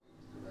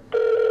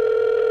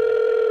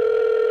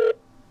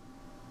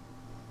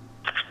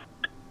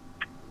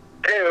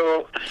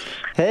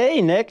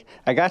Hey, Nick.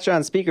 I got you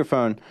on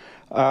speakerphone.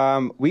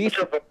 We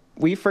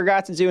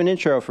forgot to do an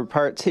intro for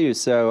part 2,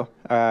 so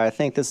I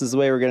think this is the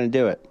way we're going to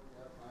do it.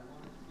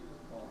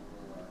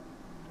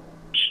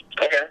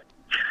 Okay.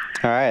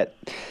 All right.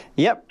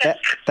 Yep,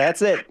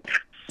 that's it.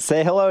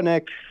 Say hello,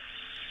 Nick.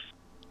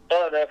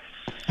 Hello, Nick.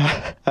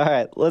 All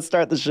right, let's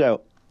start the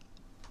show.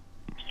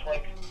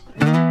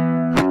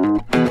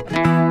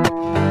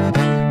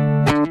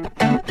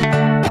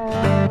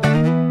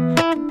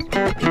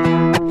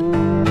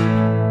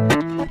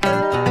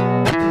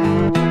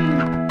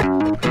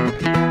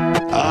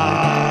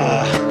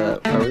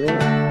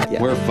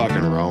 We're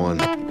fucking rolling.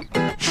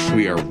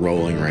 We are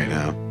rolling right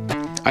now.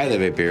 I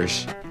had 8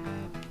 beers.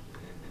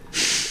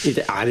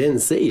 I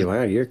didn't see you.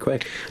 Wow, you're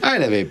quick. I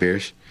had 8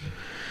 beers.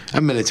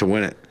 I'm in it to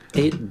win it.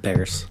 8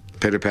 bears.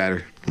 Pitter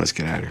patter. Let's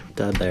get at her.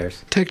 Dud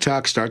bears.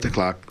 TikTok, start the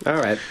clock. All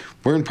right.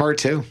 We're in part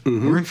 2.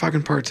 We're in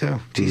fucking part 2.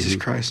 Jesus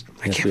Christ.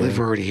 I can't believe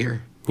we're already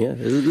here. Yeah,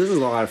 this is a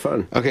lot of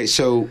fun. Okay,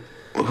 so,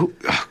 who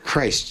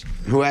asked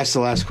the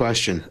last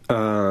question?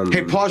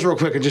 Hey, pause real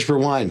quick and just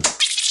rewind.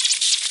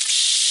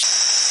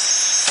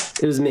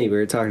 It was me. We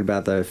were talking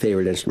about the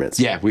favorite instruments.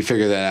 Yeah, we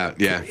figured that out.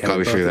 Yeah, glad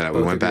we figured that out.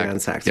 We went back. On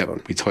saxophone.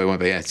 Yep, we totally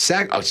went back. Yeah,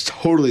 it's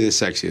totally the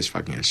sexiest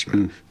fucking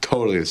instrument.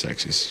 Totally the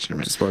sexiest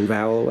instrument. Just one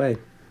vowel away.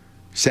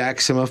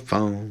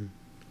 Saxophone.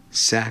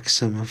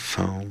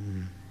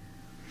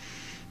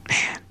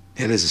 Man,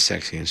 it is a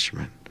sexy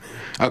instrument.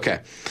 Okay,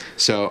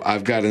 so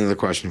I've got another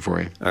question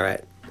for you. All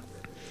right.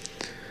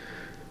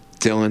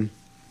 Dylan,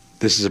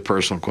 this is a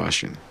personal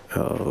question.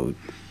 Oh.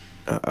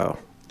 Uh-oh.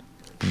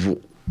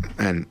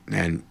 And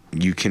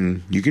you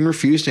can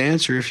refuse to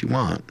answer if you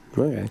want.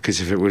 Okay.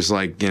 Because if it was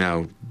like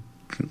the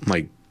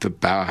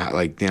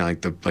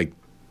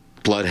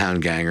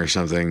Bloodhound Gang or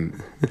something,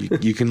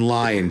 you can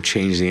lie and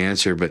change the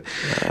answer. But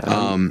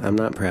I'm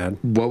not proud.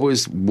 What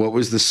was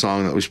the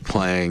song that was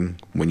playing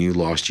when you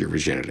lost your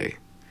virginity?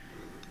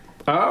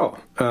 Oh.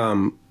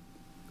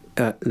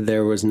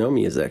 There was no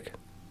music.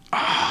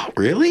 Oh,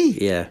 really?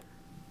 Yeah.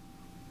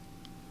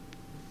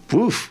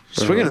 Woof.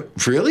 Swinging it.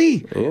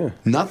 Really? Yeah.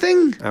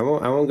 Nothing? I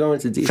won't go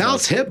into details. Foul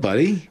tip,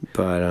 buddy.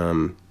 But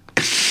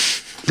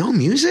no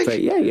music?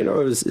 But yeah, it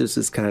was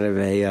just kind of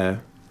a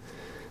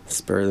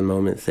spur of the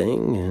moment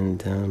thing,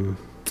 and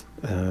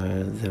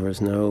there was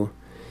no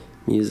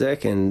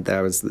music, and that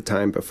was the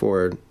time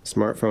before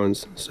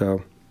smartphones,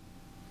 so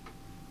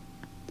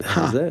that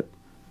was it.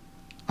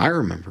 I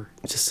remember.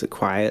 Just a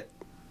quiet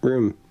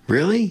room.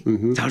 Really?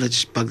 Mm-hmm. That would have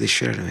just bugged the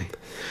shit out of me.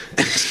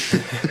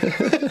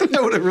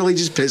 That would have really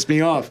just pissed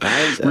me off.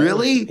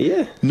 Really?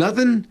 Yeah.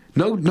 Nothing?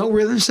 No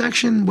rhythm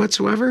section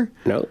whatsoever?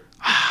 No.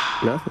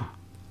 Nothing.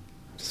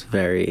 Just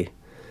very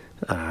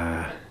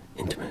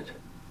intimate.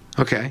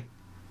 Okay.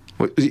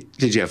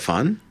 Did you have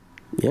fun?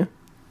 Yeah.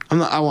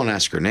 I won't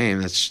ask her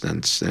name.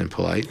 That's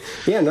impolite.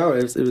 Yeah, no,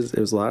 it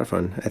was a lot of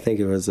fun. I think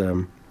it was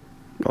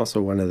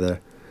also one of the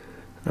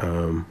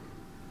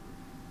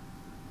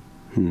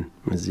it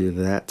was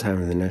either that time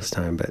or the next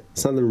time, but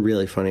something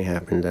really funny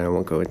happened, and I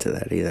won't go into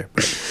that either.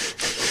 But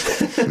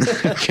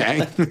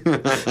okay.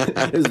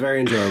 It was very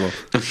enjoyable.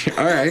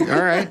 All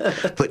right.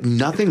 But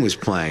nothing was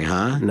playing,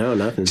 huh? No,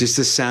 nothing. Just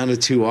the sound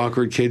of 2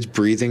 awkward kids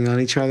breathing on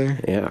each other?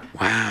 Yeah.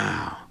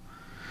 Wow.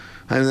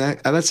 I mean,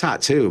 that's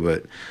hot too,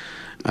 but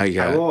I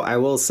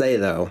will say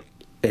though,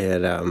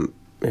 it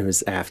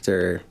was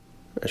after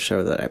a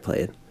show that I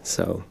played,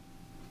 so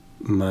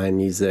my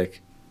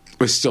music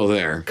was still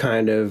there.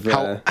 Kind of.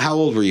 How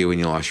old were you when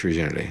you lost your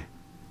virginity?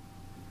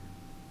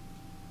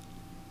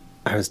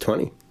 I was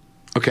 20.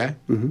 Okay.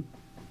 Mm-hmm.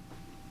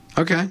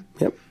 Okay.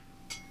 Yep.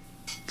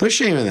 No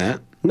shame in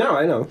that. No,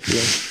 I know.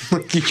 Yeah.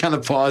 You kind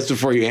of paused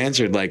before you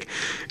answered. Like,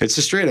 it's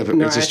a straight up.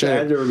 No, I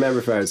had to remember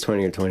if I was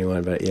 20 or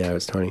 21, but yeah, I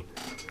was 20.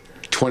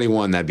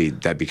 21, that'd be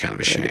kind of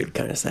a shame.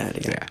 Kind of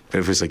sad. Yeah. But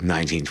if it was like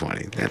 19,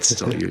 20, that's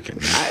still you can.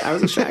 I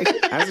was a shy kid.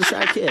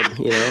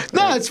 You know.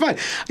 No, it's fine.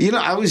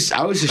 I was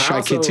a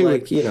shy kid too.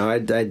 Like, I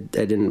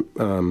didn't.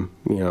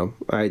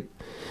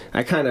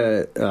 I kind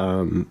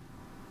of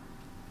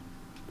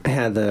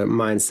had the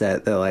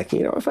mindset that, like,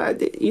 if I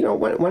did,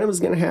 when it was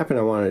going to happen,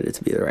 I wanted it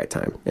to be the right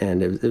time,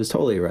 and it was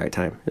totally the right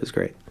time. It was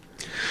great.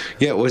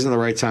 Yeah, it wasn't the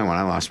right time when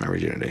I lost my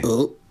virginity.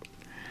 Oh.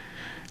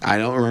 I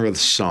don't remember the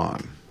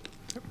song,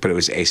 but it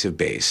was Ace of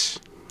Base.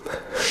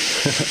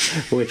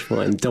 Which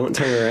one? Don't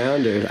Turn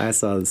Around, or I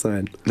Saw the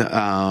Sun?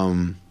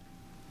 Don't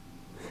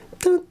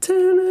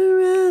turn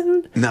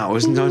around. No, it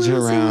wasn't Don't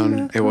Turn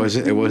Around. It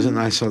wasn't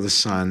I Saw the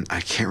Sun. I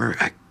can't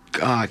remember.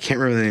 I can't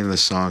remember the name of the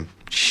song.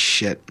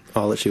 Shit.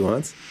 All That She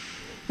Wants?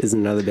 Is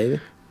Another Baby?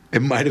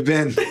 It might have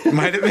been. Like,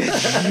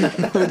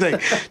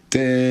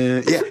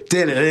 yeah.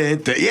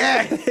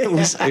 It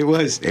was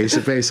Ace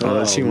of Base. All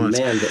That She Wants.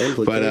 Man, the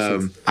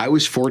implications. But I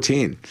was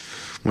 14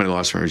 when I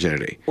lost my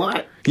virginity.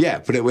 What? Yeah,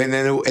 but it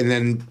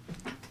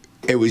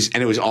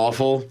was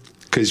awful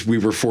because we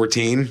were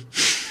 14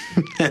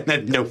 and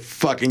had no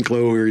fucking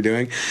clue what we were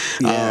doing.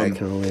 Yeah, I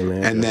can only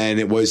imagine. And then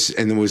it was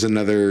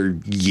another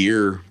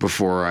year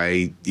before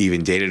I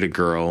even dated a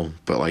girl.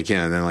 But I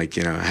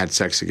had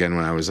sex again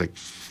when I was like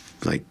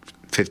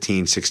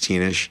 15,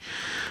 16-ish.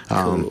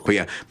 But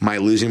yeah, my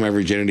losing my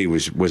virginity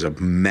was a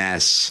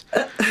mess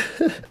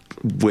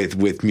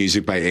with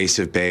music by Ace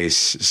of Base.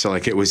 So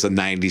like it was a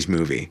 90s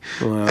movie.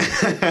 Wow.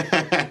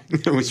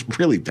 It was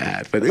really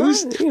bad, but it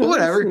was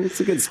whatever. It's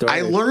a good story.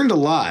 I learned a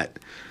lot.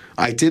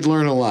 I did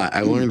learn a lot.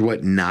 I learned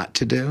what not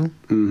to do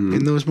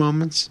in those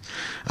moments.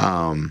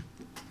 You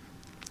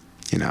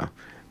know,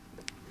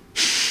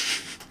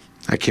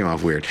 I came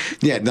off weird.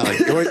 Yeah, no,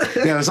 like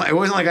it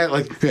wasn't like I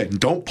like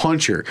don't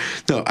punch her.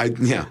 No,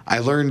 I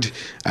learned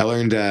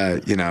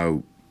you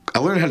know, I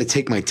learned how to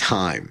take my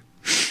time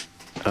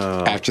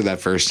after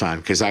that first time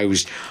because I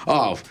was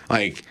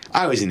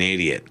an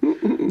idiot.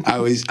 I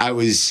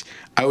was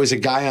a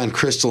guy on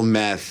crystal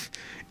meth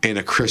in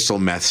a crystal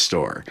meth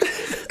store.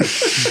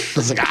 I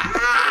was like,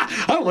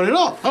 I want it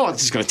all. Oh, I'm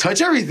just gonna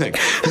touch everything.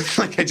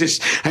 Like I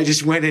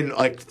just went in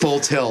like full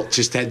tilt.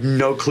 Just had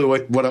no clue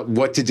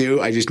what to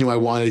do. I just knew I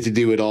wanted to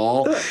do it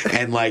all,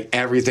 and like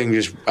everything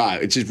just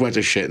it just went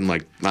to shit in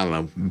like I don't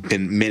know,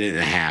 in a minute and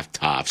a half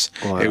tops.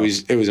 Wow. It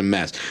was a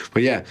mess.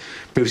 But yeah,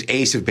 it was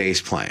Ace of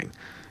Base playing.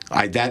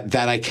 That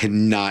I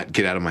cannot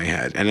get out of my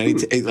head, and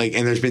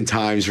and there's been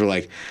times where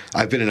like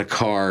I've been in a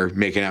car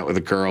making out with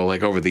a girl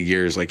like over the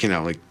years, like you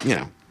know.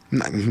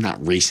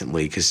 Not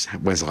recently, because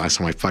when's the last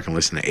time I fucking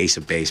listened to Ace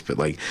of Base? But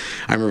like,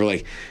 I remember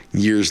like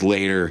years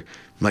later,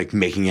 like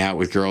making out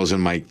with girls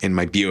in my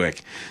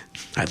Buick.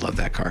 I love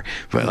that car,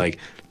 but like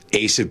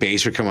Ace of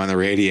Base would come on the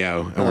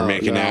radio and we're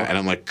making out, and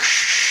I'm like,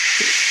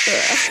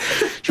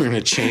 we're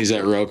gonna change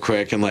that real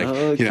quick, and like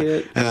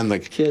and then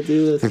like can't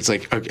do this. It's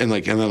like and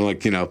then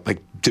like you know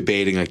like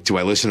debating like do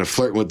I listen to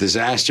Flirting with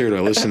Disaster, do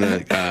I listen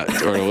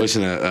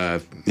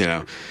to you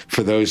know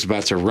For Those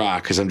About to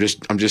Rock, because I'm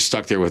just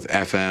stuck there with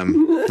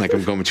FM, like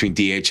I'm going between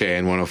DHA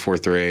and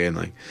 104.3 and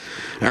like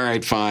all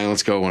right fine,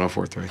 let's go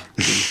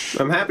 104.3.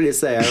 I'm happy to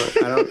say I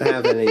don't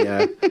have any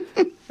I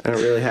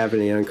don't really have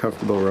any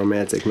uncomfortable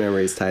romantic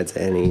memories tied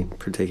to any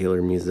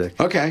particular music.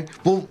 Okay,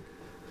 well,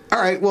 all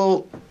right,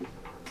 well,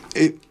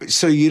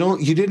 so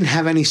you didn't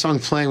have any song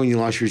playing when you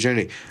lost your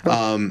virginity.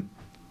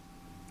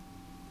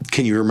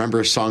 Can you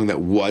remember a song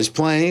that was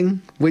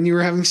playing when you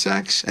were having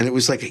sex and it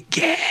was like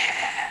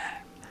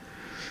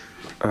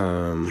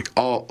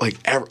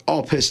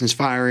all pistons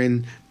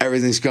firing,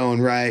 everything's going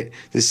right.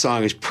 This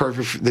song is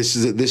perfect. This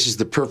is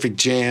the perfect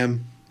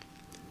jam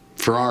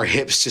for our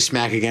hips to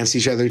smack against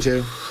each other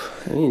too.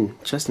 I mean,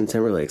 Justin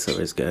Timberlake's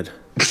always good.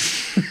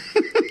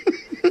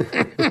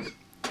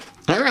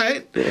 All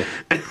right. Yeah.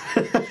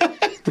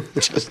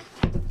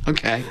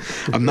 Okay.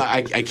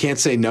 I can't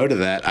say no to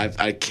that.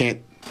 I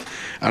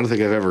don't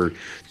think I've ever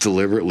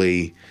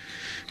deliberately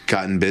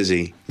gotten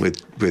busy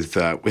with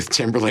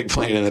Timberlake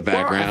playing in the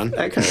background.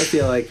 Well, I kind of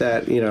feel like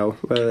that, you know,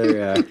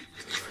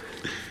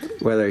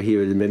 whether he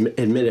would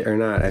admit it or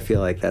not, I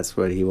feel like that's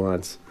what he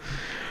wants.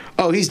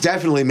 Oh, he's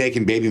definitely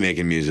making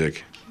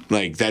music.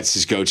 Like that's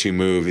his go-to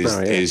move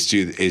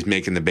is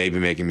making the baby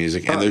making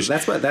music. And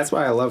that's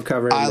why I love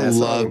covering. I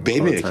love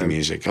baby making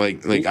music.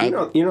 Like you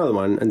know the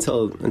one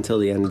until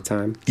the end of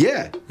time.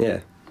 Yeah. Yeah.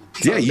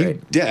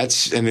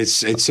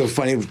 It's so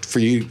funny for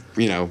you.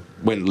 You know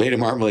when Lady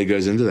Marmalade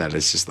goes into that,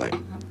 it's just like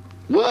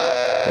what?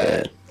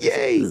 Yeah.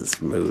 Yay! This is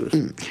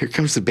smooth. Here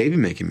comes the baby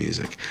making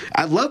music.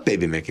 I love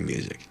baby making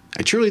music.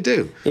 I truly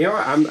do. You know,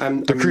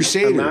 I'm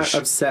Crusaders. I'm not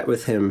upset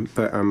with him,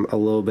 but I'm a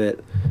little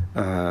bit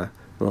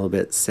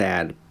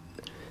sad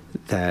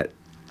that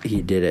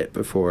he did it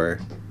before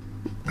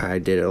I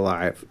did it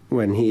live.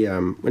 When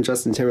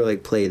Justin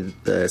Timberlake played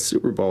the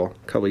Super Bowl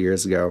a couple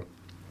years ago,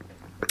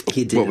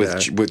 he did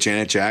with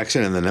Janet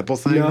Jackson and the nipple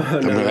thing.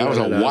 That was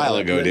a while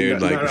ago,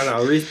 dude.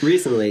 No.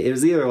 Recently, it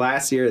was either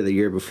last year or the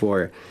year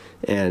before,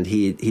 and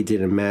he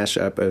did a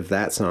mashup of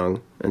that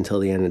song Until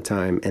the End of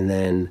Time, and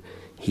then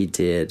he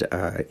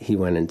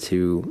went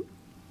into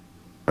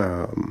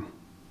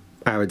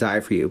I Would Die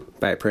for You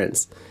by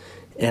Prince.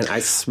 And I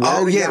swear.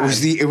 Oh yeah,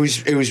 God, it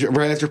was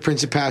right after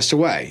Prince had passed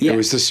away. Yeah. It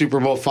was the Super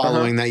Bowl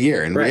following that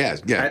year, and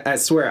right. Yeah. I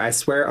swear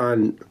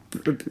on.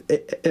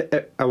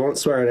 I won't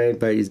swear on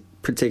anybody's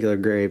particular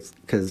grave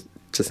because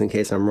just in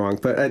case I'm wrong.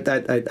 But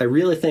I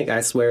really think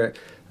I swear.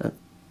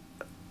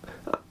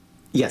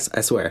 Yes,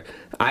 I swear.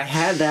 I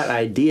had that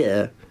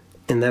idea,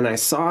 and then I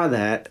saw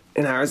that,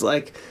 and I was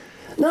like,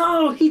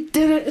 no, he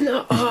did it.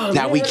 No,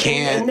 now we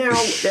can't. And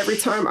now every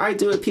time I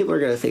do it, people are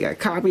going to think I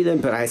copied him.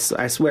 But I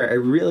swear,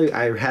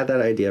 I had that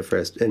idea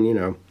first. And, you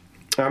know,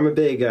 I'm a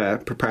big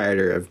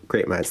proprietor of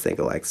Great Minds Think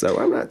Alike, so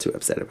I'm not too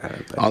upset about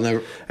it. But I'll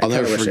never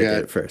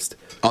forget. First,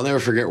 I'll never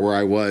forget where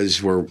I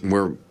was, where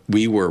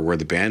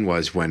the band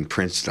was when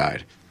Prince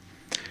died.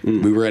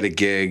 We were at a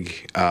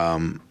gig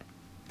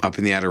up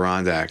in the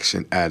Adirondacks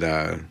at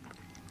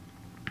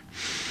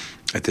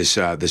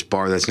this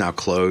bar that's now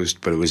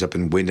closed, but it was up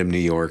in Windham, New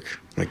York.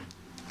 Like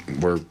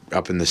we're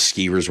up in the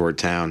ski resort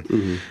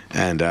town,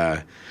 and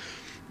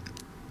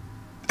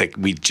like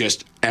we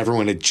just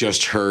everyone had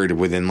just heard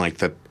within like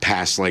the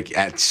past, like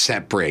at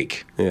set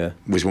break. Yeah.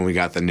 Was when we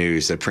got the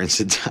news that Prince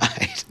had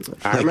died.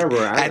 I remember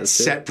where I at was,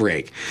 set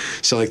break.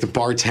 So like the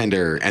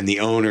bartender and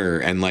the owner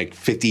and like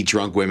 50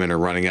 drunk women are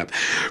running up.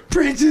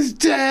 Prince is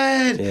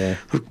dead. Yeah.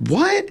 Like,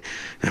 what?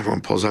 And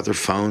everyone pulls out their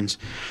phones,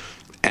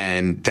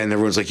 and then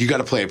everyone's like, "You got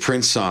to play a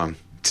Prince song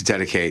to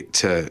dedicate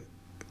to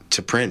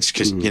Prince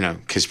because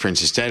because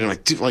Prince is dead." And I'm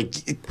like, dude,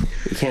 like You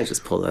can't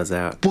just pull those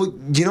out. well,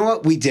 you know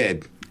what? We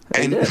did.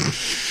 And did.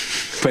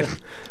 but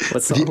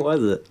What song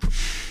was it?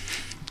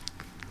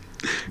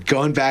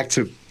 going back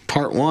to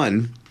part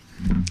 1,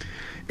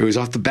 it was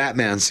off the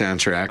Batman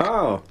soundtrack.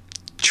 Oh.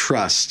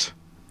 Trust.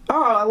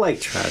 Oh, I like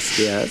Trust.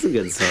 Yeah, that's a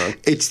good song.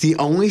 It's the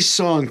only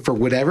song for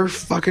whatever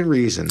fucking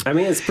reason. I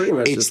mean, it's pretty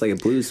much just like a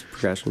blues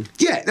progression.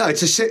 Yeah, no,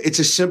 it's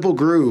a simple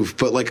groove,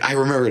 but like I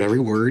remembered every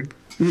word.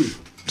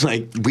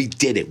 Like we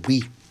did it.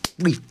 We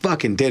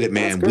fucking did it,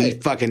 man. We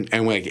fucking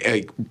and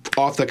like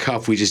off the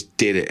cuff, we just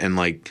did it, and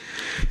like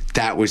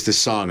that was the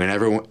song, and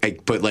everyone.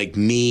 But like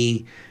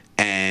me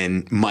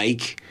and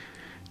Mike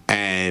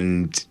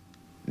and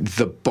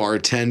the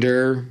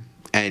bartender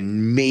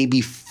and maybe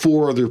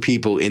 4 other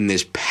people in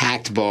this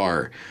packed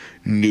bar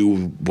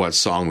knew what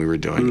song we were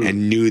doing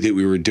and knew that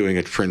we were doing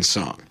a Prince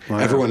song. Wow.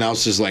 Everyone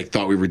else just like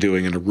thought we were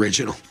doing an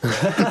original.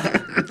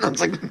 I was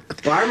like,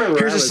 well, I remember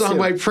here's a song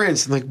by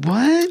Prince. I'm like,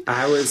 what?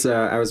 I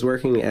was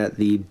working at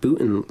the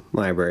Boonton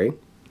Library.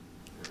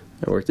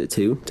 I worked at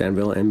 2,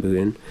 Danville and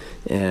Boonton,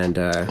 and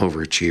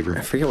overachiever.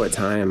 I forget what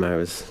time I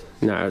was.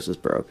 No, I was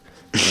just broke.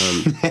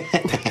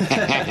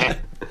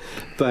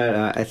 But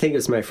I think it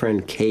was my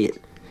friend Kate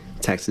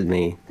texted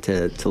me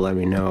to let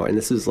me know, and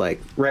this was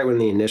like right when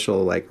the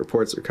initial like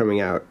reports were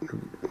coming out.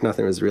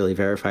 Nothing was really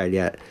verified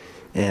yet,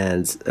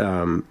 and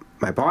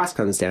my boss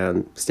comes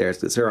downstairs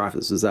because her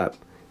office was up.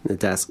 The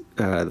desk,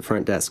 the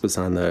front desk, was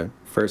on the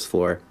first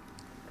floor,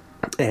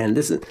 and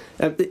this is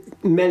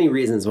many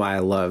reasons why I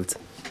loved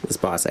this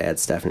boss I had,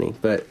 Stephanie.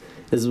 But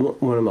this is one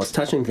of the most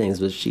touching things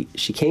was she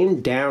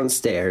came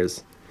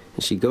downstairs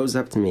and she goes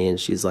up to me and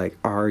she's like,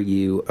 "Are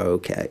you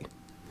okay?"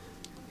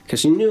 Because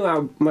she knew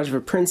how much of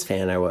a Prince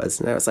fan I was.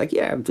 And I was like,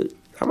 yeah,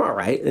 I'm all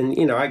right.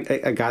 And,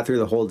 I got through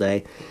the whole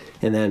day.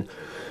 And then,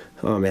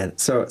 oh, man.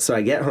 So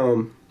I get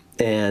home,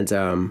 and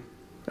I'm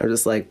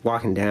just, like,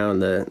 walking down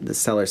the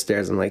cellar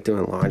stairs. I'm, like,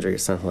 doing laundry or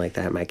something like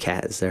that. My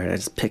cat is there. And I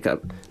just pick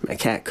up my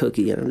cat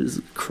Cookie, and I'm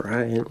just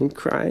crying and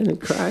crying and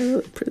crying.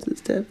 Oh, Prince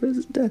is dead. Prince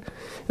is dead.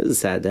 It was a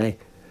sad day.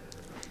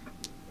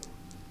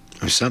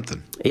 Or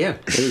something. Yeah,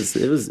 it was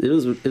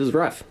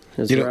rough.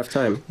 It was a rough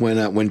time.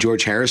 When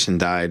George Harrison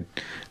died,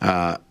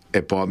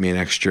 it bought me an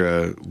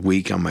extra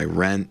week on my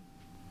rent.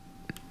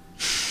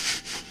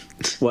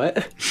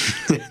 What?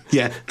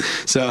 Yeah.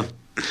 So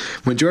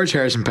when George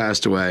Harrison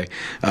passed away,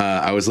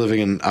 I was living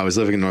in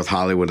North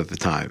Hollywood at the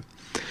time,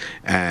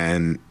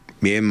 and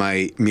me and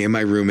my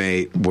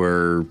roommate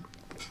were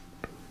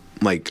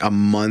like a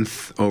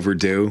month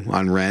overdue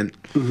on rent,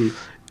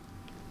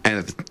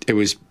 and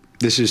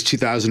this is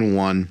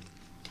 2001.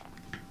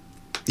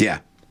 Yeah,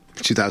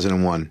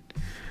 2001.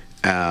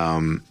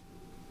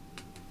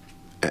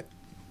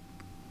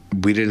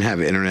 We didn't have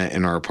internet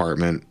in our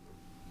apartment.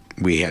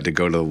 We had to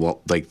go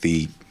to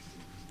the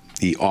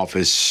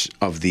office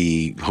of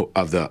the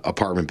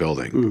apartment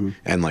building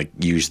and like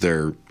use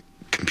their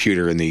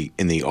computer in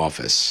the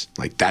office.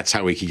 Like that's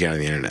how we could get on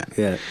the internet.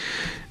 Yeah,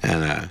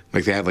 and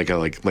like they had like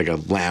a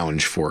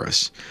lounge for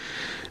us.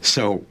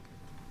 So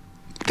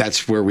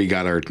that's where we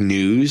got our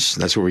news.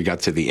 That's where we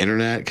got to the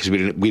internet because we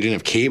didn't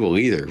have cable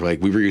either.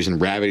 Like we were using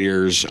rabbit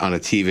ears on a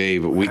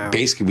TV, but we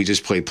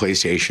just played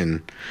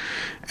PlayStation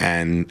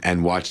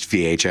and watched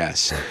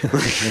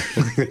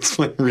VHS. That's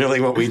like really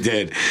what we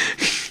did.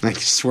 I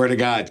swear to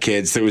God,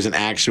 kids, there was an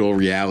actual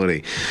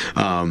reality.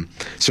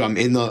 So I'm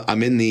in the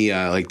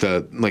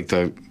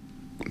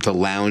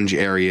lounge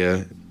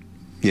area,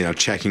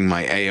 checking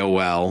my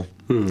AOL.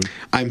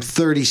 I'm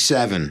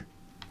 37.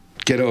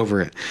 Get over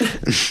it.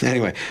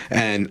 Anyway,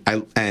 and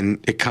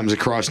it comes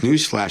across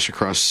newsflash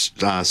across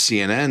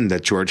CNN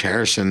that George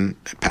Harrison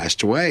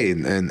passed away,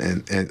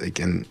 and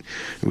it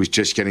was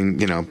just getting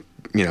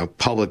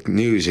public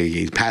news.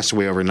 He passed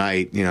away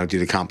overnight, due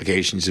to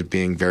complications of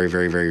being very,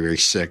 very, very, very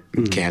sick.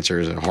 Cancer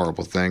is a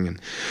horrible thing,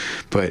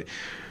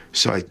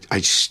 so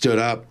I stood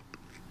up,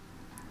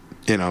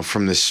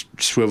 from this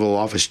swivel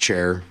office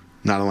chair,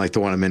 not unlike the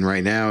one I'm in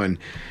right now,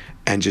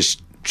 and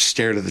just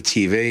stared at the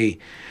TV.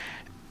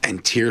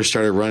 And tears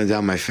started running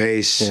down my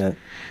face, and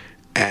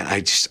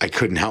I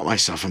couldn't help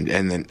myself. And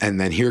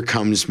then here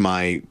comes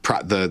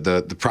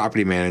the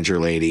property manager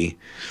lady,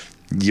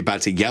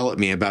 about to yell at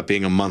me about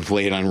being a month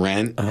late on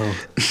rent. Oh.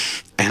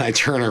 And I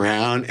turn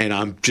around and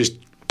I'm just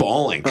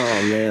bawling.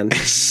 Oh man!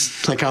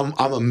 It's like I'm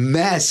a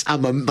mess.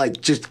 I'm a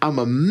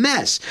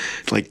mess.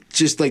 Like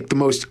just like the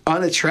most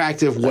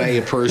unattractive way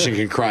a person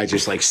can cry,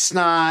 just like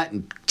snot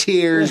and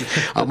tears.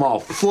 I'm all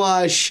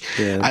flush.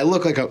 Yeah. I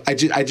look like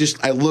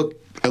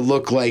I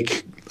look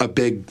like a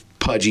big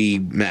pudgy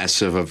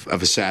mess of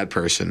a sad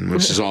person,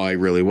 which is all I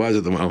really was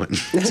at the moment.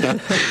 So,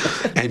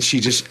 and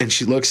she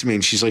looks at me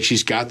and she's like,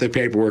 she's got the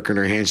paperwork in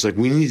her hand. She's like,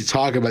 we need to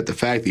talk about the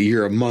fact that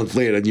you're a month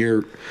late and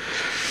you're,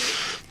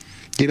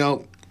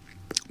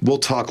 we'll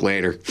talk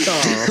later.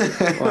 Oh,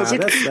 wow, I was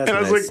like, that's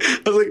I was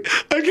nice. like,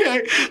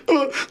 okay,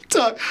 well,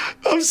 talk.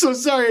 I'm so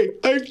sorry.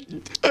 I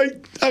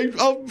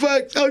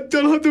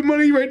don't have the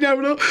money right now,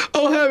 but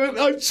I'll have it.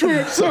 I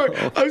swear, I'm sorry.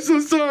 I'm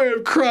so sorry.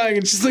 I'm crying.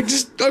 And she's like,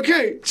 just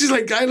okay. She's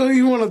like, I don't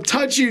even want to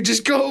touch you.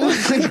 Just go.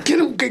 Like,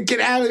 get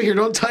out of here.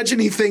 Don't touch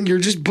anything. You're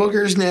just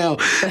boogers now.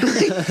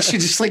 She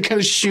just like kind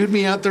of shooed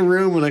me out the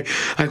room, and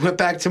I went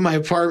back to my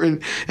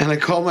apartment and I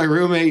called my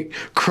roommate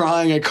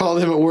crying. I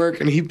called him at work,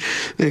 and he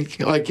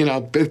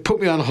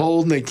put me on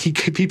hold, and he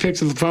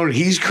picks up the phone and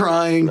he's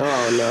crying.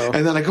 Oh no!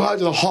 And then I go out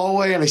to the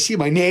hallway and I see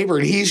my neighbor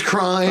and he's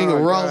crying,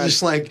 and we're all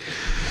just like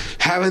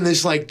having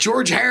this like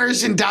George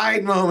Harrison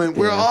died moment.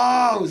 We're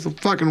it was the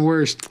fucking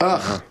worst.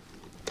 Ugh.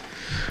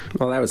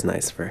 Well, that was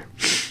nice for her.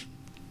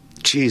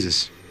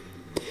 Jesus.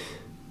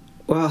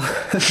 Well,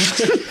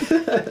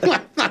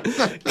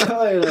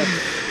 going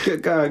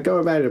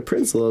back to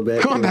Prince a little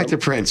bit. Going back to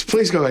Prince.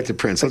 Please go back to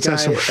Prince. Let's have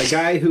some. A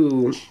guy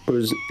who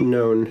was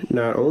known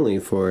not only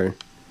for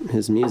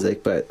his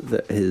music, but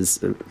his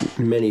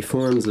many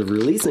forms of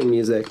releasing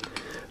music.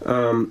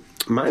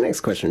 My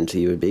next question to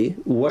you would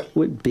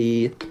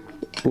be,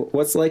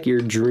 what's like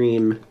your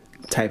dream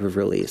type of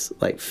release?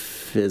 Like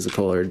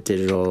physical or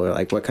digital, or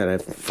like what kind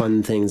of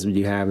fun things would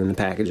you have in the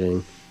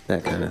packaging?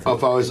 That kind of thing.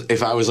 Oh,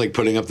 if I was like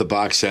putting up the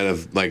box set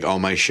of like all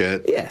my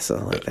shit. Yeah,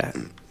 something like that.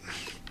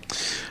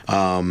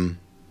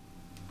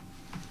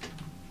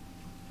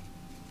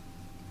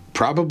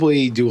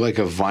 Probably do like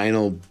a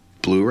vinyl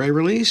Blu-ray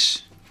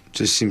release.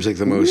 Just seems like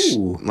the most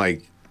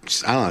like,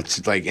 I don't know.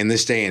 It's like in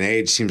this day and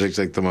age, seems like it's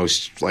like the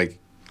most like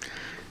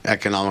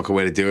economical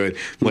way to do it.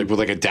 Like with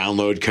like a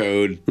download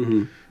code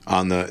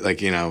on the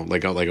like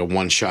a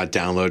one-shot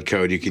download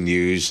code you can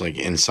use like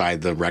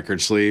inside the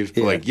record sleeve.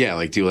 Yeah.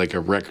 Like do like a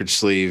record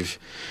sleeve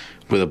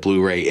with a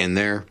Blu-ray in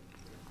there.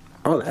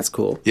 Oh, that's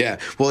cool. Yeah.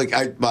 Well,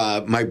 like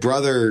my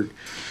brother,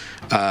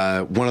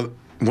 one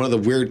of the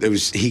weird,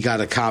 he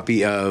got a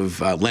copy of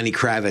Lenny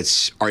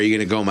Kravitz, "Are You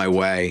Gonna Go My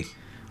Way,"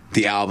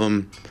 the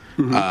album.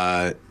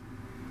 And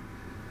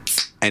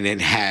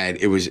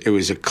it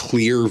was a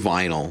clear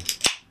vinyl.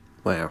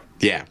 Wow.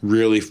 Yeah,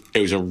 really,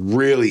 it was a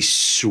really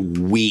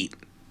sweet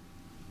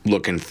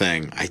looking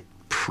thing. I'm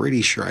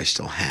pretty sure I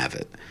still have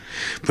it,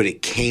 but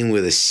it came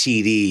with a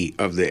CD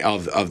of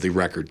the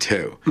record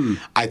too.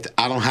 I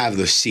don't have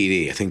the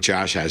CD. I think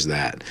Josh has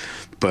that,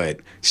 but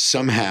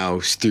somehow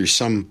through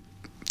some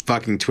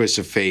fucking twist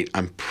of fate,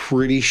 I'm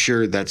pretty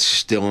sure that's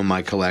still in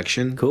my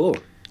collection. Cool.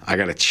 I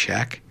gotta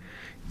check.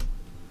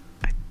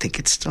 I think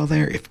it's still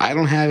there. If I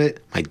don't have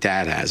it, my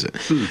dad has it.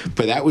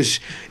 But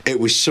it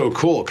was so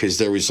cool because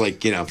there was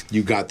like,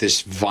 you got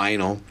this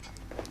vinyl,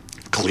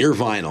 clear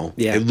vinyl.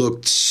 Yeah. It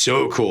looked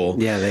so cool.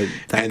 Yeah, that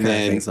kind of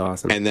thing's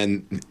awesome. And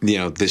then,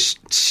 this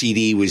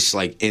CD was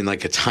like in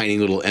like a tiny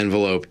little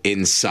envelope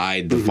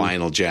inside the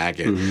vinyl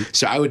jacket.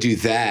 So I would do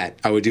that.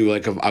 I would do a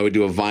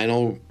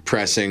vinyl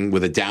pressing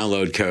with a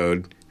download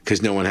code,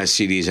 because no one has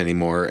CDs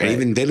anymore, and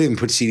even they don't even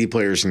put CD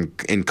players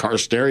in car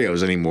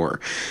stereos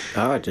anymore.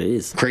 Oh,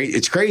 jeez,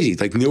 It's crazy.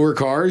 Like newer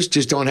cars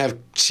just don't have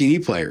CD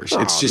players.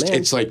 Oh,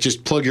 It's like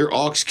just plug your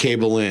aux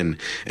cable in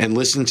and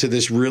listen to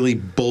this really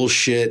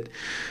bullshit,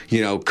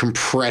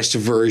 compressed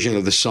version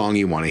of the song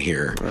you want to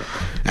hear.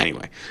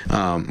 Anyway,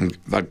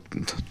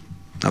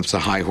 that's a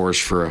high horse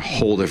for a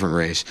whole different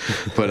race,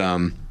 but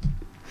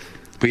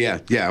yeah,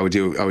 I would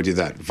do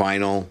that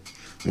vinyl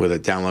with a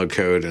download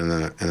code and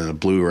a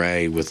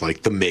Blu-ray with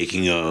like the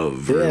making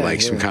of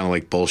some kind of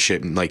like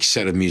bullshit like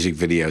set of music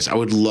videos. I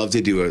would love to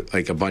do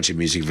a bunch of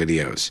music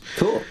videos.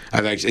 Cool.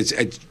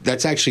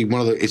 That's actually one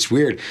of the. It's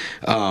weird.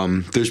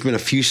 There's been a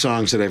few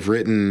songs that I've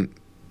written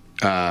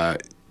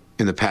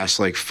in the past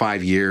like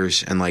 5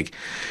 years, and like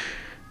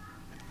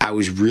I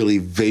was really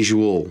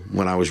visual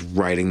when I was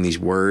writing these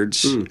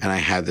words, and I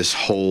had this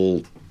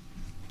whole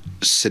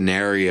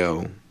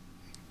scenario.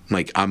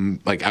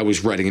 I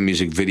was writing a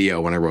music video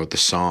when I wrote the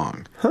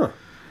song. Huh.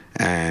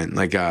 And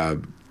I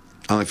don't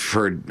know if you've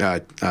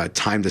heard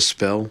Time to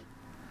Spill.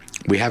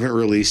 We haven't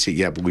released it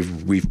yet, but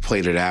we've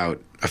played it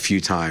out a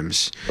few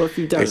times. Well, if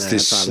you've done it's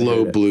this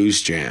slow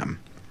blues jam.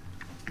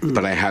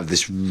 But I have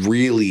this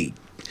really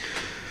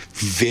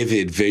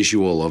vivid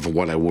visual of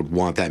what I would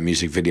want that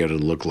music video to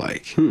look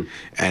like.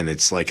 And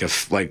it's like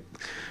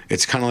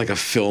it's kind of like a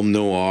film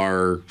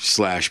noir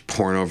 /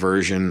 porno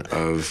version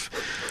of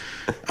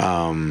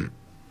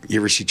you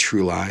ever see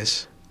True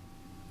Lies?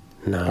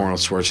 No.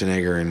 Arnold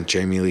Schwarzenegger and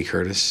Jamie Lee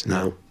Curtis?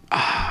 No.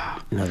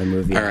 Another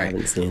movie All I right.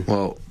 haven't seen.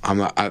 Well, I'm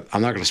not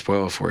going to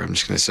spoil it for you. I'm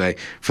just going to say,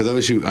 for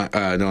those who know what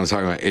I'm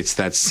talking about, it's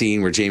that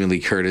scene where Jamie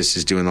Lee Curtis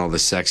is doing all the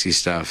sexy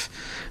stuff.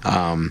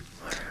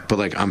 But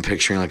like I'm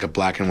picturing like a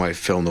black and white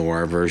film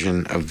noir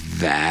version of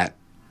that.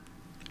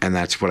 And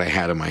that's what I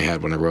had in my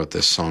head when I wrote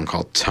this song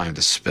called Time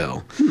to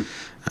Spill.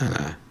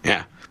 And,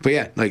 yeah. But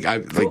yeah,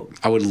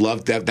 I would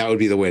love that. That would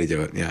be the way to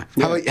do it. Yeah.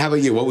 How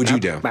about you? What would you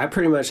do? I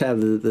pretty much have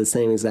the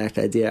same exact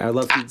idea. I'd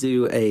love to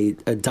do a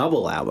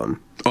double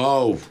album.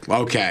 Oh,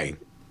 okay.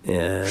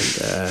 And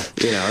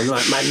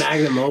my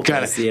magnum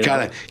opus.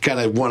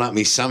 Gotta one up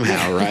me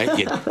somehow, right?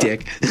 You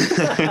dick.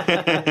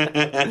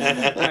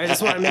 I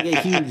just want to make it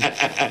huge.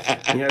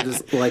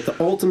 Just like the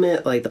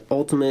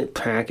ultimate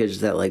package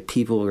that like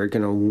people are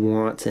gonna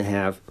want to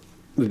have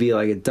would be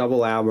like a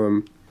double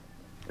album,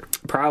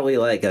 probably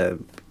like a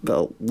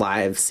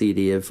live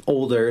CD of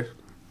older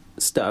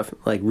stuff,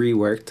 like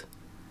reworked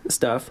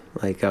stuff.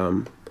 Like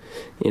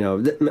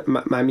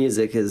my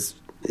music is.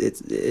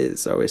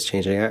 It's always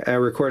changing. I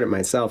record it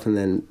myself, and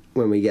then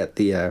when I get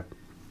the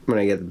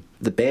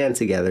band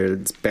together,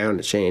 it's bound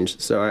to change.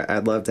 So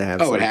I'd love to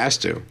have. It has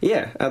to.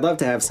 Yeah, I'd love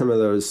to have some of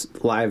those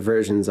live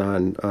versions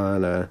on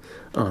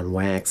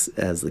wax,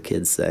 as the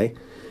kids say,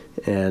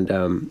 and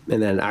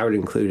then I would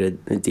include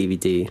a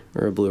DVD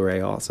or a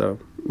Blu-ray also.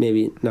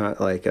 Maybe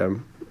not like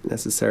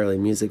necessarily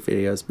music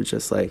videos, but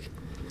just like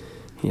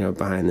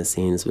behind the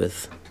scenes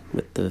with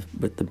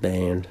the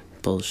band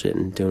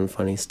bullshitting, doing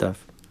funny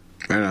stuff.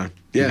 I know.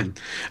 Yeah,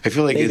 I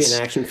feel like maybe it's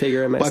an action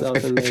figure of myself. I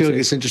feel like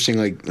it's interesting.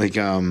 I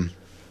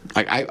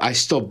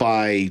still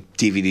buy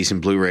DVDs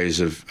and Blu-rays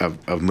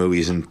of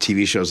movies and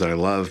TV shows that I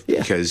love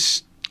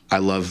because I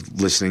love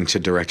listening to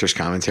directors'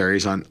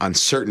 commentaries on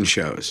certain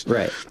shows.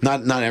 Right.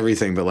 Not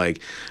everything, but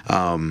like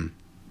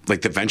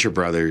the Venture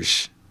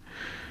Brothers.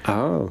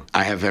 Oh.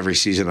 I have every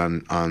season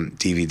on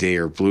DVD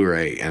or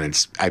Blu-ray,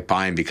 and I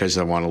buy them because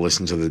I want to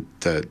listen to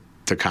the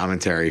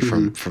commentary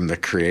from the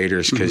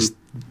creators because.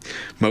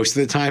 Most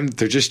of the time,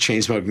 they're just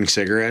chain smoking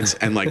cigarettes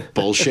and like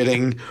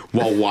bullshitting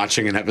while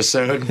watching an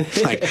episode.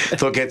 Like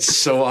they'll get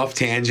so off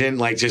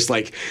tangent,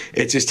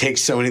 it just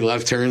takes so many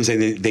left turns,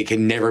 and they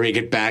can never make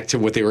it back to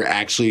what they were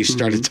actually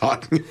started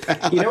talking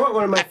about. You know what?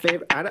 One of my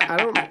favorite. I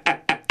don't.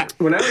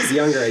 When I was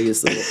younger, I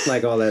used to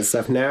like all that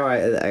stuff. Now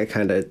I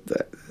kind of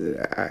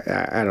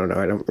I don't know.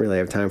 I don't really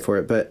have time for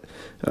it. But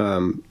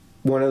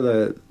one of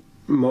the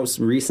most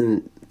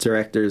recent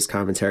director's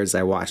commentaries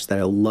I watched that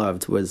I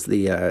loved was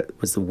the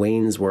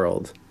Wayne's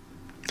World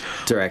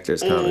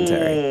director's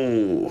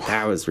commentary.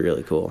 That was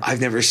really cool. I've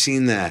never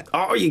seen that.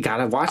 Oh, you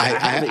gotta watch it.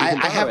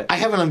 I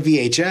have it on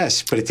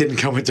VHS, but it didn't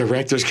come with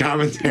director's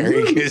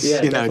commentary because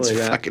it's not.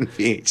 fucking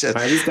VHS.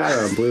 I just got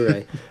it on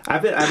Blu-ray.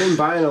 I've been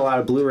buying a lot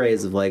of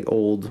Blu-rays of like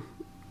old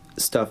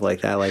stuff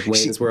like that, like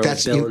Wayne's World.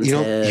 Bill and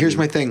Ted. Here's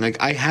my thing.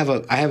 Like I have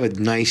a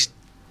nice,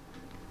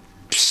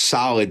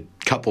 solid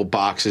couple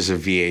boxes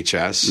of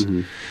VHS.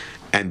 Mm-hmm.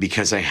 And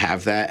because I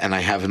have that, and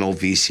I have an old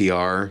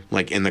VCR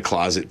like in the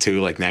closet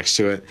too, like next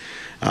to it,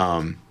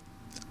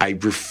 I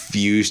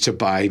refuse to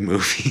buy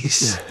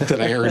movies that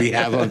I already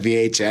have on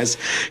VHS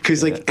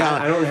because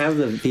I don't have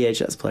the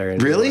VHS player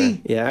anymore.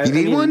 Really? Yeah. You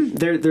need one?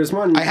 There's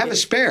one. I have a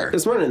spare.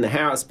 There's one in the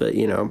house, but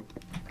I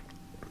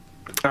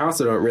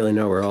also don't really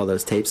know where all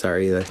those tapes are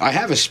either. I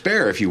have a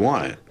spare if you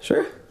want it.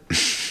 Sure.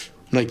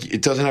 Like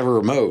it doesn't have a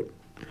remote.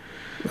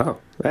 Oh,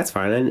 that's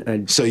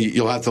fine. So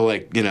you'll have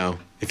to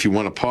if you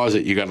want to pause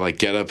it, you got to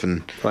get up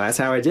and. Well, that's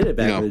how I did it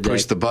back in the day.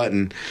 Push the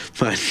button.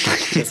 But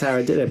that's how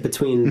I did it.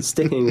 Between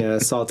sticking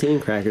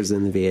saltine crackers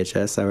in the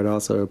VHS, I would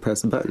also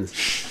press the buttons.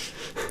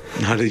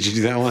 How did you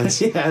do that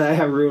once? Yeah, I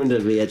have ruined a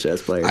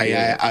VHS player.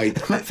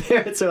 My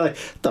parents are like,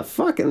 "What the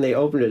fuck?" And they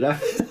opened it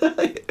up.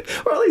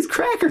 What are all these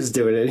crackers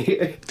doing in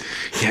here?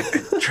 Yeah,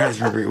 I'm trying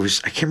to remember.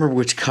 I can't remember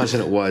which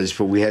cousin it was,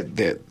 but we had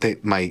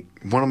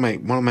one of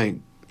my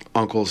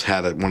uncles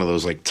had one of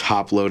those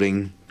top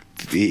loading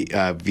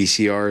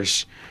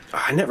VCRs.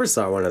 Oh, I never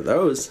saw one of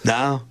those.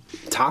 No.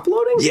 Top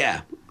loading?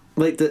 Yeah.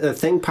 Like the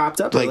thing popped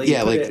up? Like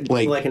an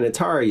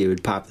Atari, you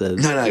would pop the.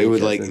 No,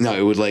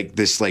 it would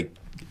this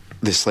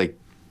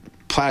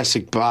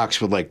plastic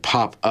box would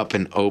pop up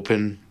and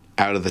open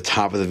out of the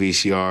top of the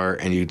VCR,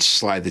 and you'd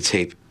slide the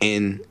tape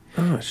in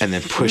and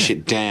then push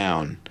it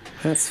down.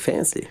 That's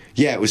fancy.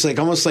 Yeah, it was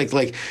almost like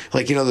those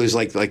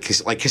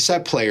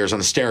cassette players on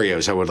the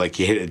stereos. I would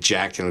you hit it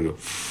jacked and it would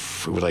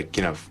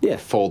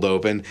fold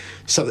open.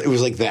 So it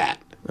was like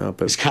that. Oh,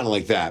 but, it's kind of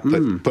like that,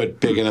 but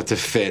big enough to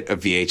fit a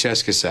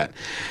VHS cassette.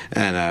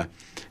 And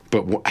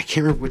but I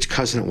can't remember which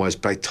cousin it was,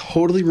 but I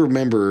totally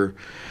remember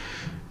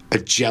a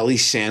jelly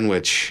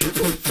sandwich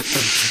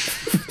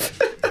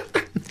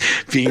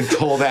being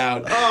pulled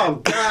out.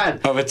 Oh God!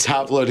 Of a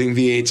top-loading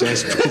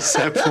VHS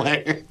cassette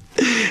player,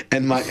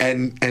 and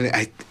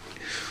I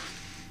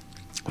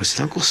was it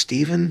Uncle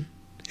Steven?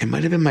 It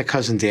might have been my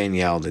cousin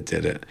Danielle that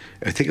did it.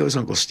 I think it was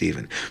Uncle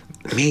Steven.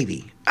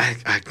 Maybe.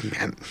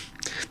 Man,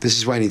 this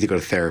is why I need to go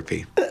to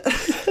therapy.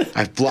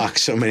 I've blocked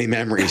so many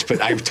memories,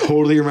 but I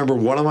totally remember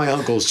one of my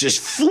uncles just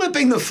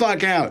flipping the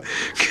fuck out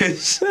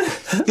because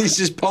he's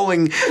just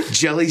pulling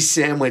jelly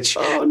sandwich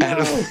out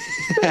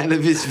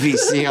of his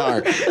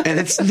VCR, and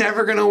it's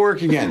never going to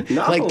work again.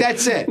 No.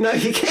 That's it. No,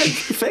 you can't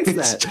fix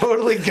that. It's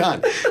totally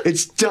gone.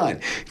 It's done.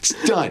 It's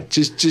done.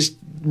 Just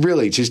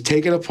really, just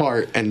take it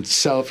apart and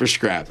sell it for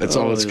scrap. That's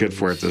all it's good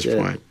for at this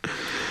point.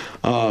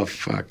 Oh,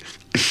 fuck.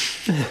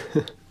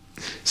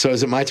 So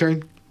is it my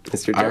turn?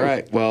 It's your turn. All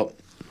right. Well,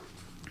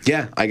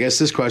 Yeah, I guess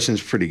this question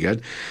is pretty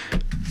good.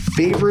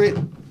 Favorite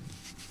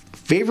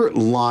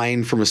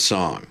line from a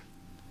song?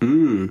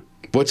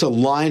 What's a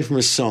line from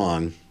a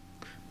song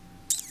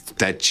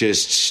that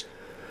just...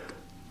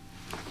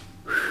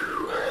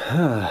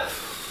 Oh,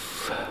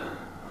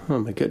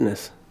 my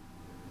goodness.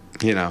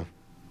 You know,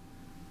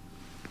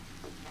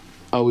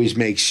 always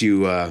makes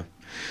you... a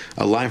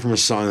line from a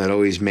song that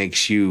always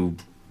makes you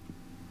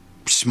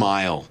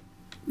smile.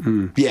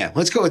 Yeah,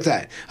 let's go with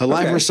that. A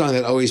line from a song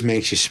that always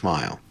makes you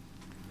smile.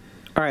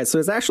 All right, so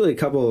it's actually a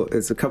couple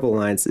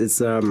lines. It's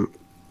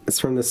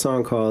from the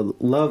song called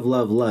Love,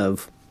 Love,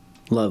 Love,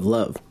 Love,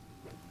 Love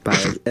by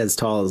As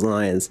Tall as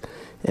Lions.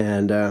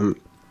 And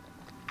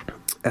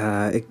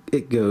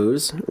it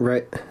goes,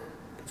 right,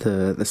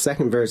 the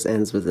second verse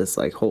ends with this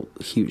like whole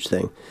huge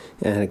thing.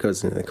 And it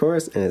goes into the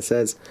chorus and it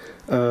says,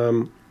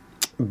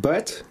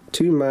 but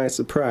to my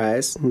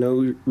surprise,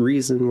 no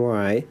reason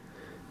why,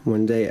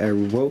 one day I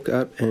woke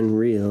up and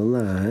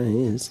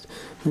realized,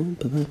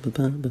 love,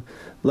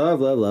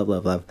 love, love,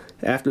 love, love.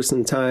 After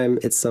some time,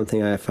 it's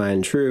something I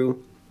find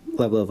true.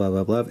 Love, love, love,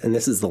 love, love. And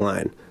this is the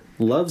line.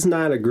 Love's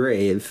not a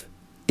grave.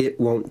 It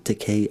won't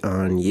decay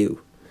on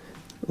you.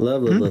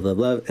 Love, love, love, love,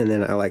 love. And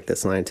then I like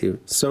this line too.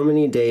 So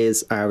many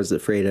days I was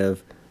afraid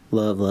of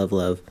love, love,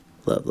 love,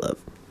 love, love.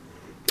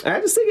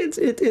 I just think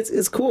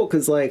it's cool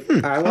because like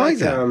I like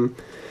that.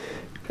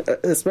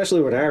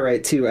 Especially when I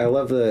write too, I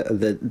love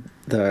the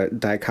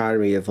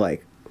dichotomy of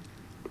like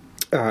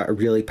a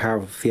really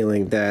powerful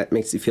feeling that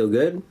makes you feel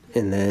good,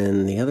 and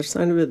then the other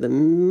side of it that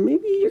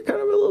maybe you're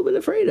kind of a little bit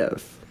afraid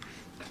of.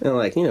 And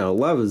like, you know,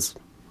 love is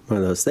one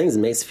of those things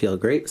that makes you feel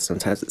great.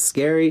 Sometimes it's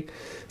scary,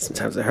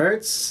 sometimes it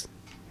hurts.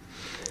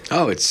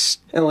 Oh, it's...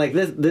 And like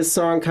this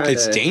song kind of...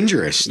 It's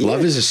dangerous. Yeah.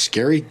 Love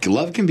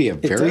can be a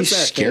very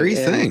scary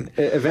thing.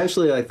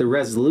 Eventually, like the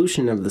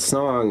resolution of the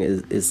song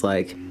is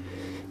like,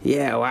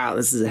 yeah, wow,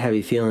 this is a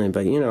heavy feeling,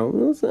 but you know,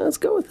 let's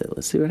go with it.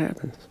 Let's see what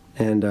happens.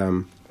 And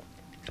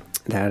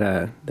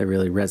that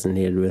really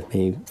resonated with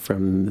me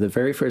from the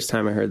very first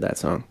time I heard that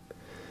song.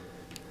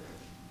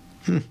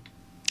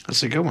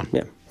 That's a good one.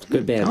 Yeah, it's a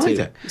good band I like too.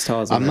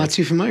 That. I'm not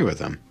too familiar with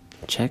them.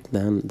 Check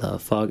them the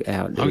fuck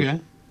out, dude. Okay.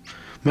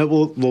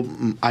 Well,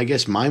 I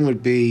guess mine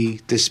would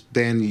be this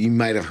band you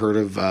might have heard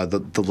of,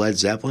 the Led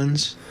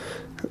Zeppelins.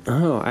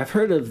 Oh, I've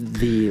heard of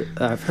the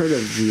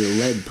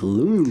Lead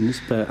Balloons,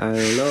 but I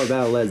don't know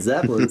about Led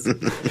Zeppelins.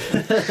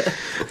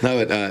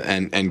 No, but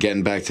and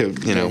getting back to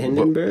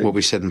what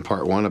we said in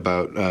part one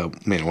about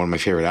one of my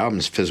favorite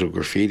albums, Physical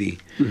Graffiti.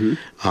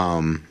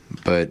 Mm-hmm.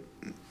 But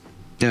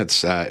yeah,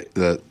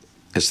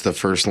 it's the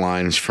first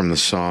lines from the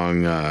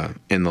song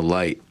 "In the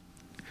Light."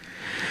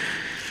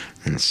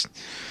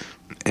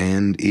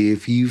 And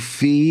if you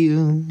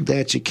feel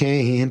that you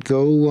can't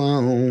go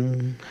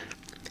on,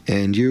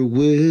 and your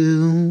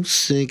will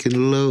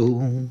sinking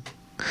low,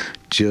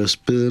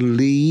 just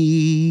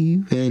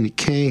believe and you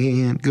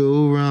can't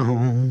go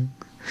wrong.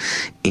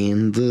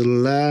 In the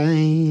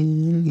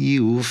light,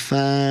 you will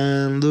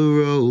find the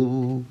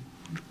road.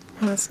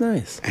 Oh, that's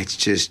nice. It's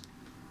just,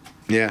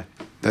 yeah.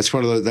 That's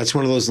one of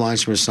those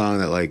lines from a song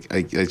that like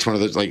it's one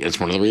of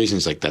the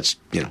reasons like that's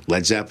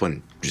Led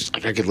Zeppelin. Just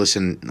like I could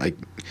listen like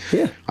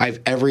I have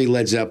every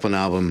Led Zeppelin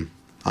album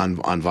on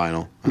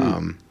vinyl.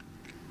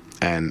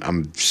 And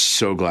I'm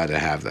so glad to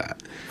have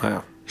that.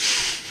 Wow.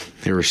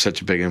 They were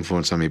such a big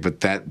influence on me.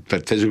 But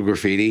Physical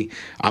Graffiti,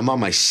 I'm on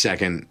my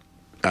second,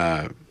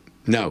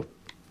 no.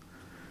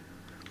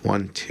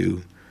 1,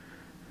 2,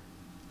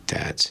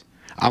 dads.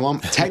 I'm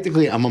on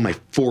my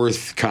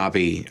fourth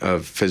copy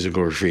of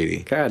Physical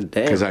Graffiti. God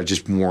damn. Because I've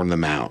just worn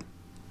them out.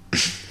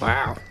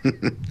 Wow.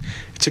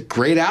 It's a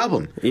great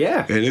album.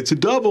 Yeah. And it's a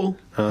double.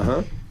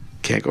 Uh-huh.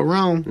 Can't go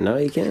wrong. No,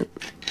 you can't.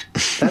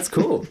 That's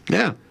cool.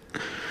 Yeah.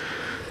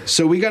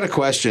 So we got a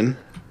question.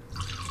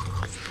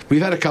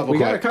 We've had a couple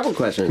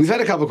questions. We've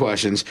had a couple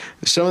questions.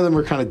 Some of them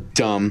are kind of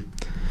dumb.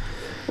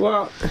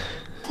 Well,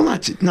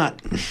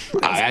 not.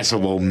 That's a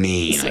little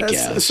mean, I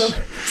guess. Some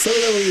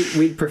of them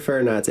we'd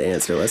prefer not to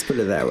answer. Let's put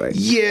it that way.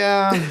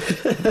 Yeah.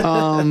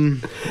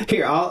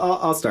 Here,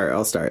 I'll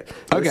start.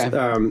 Okay.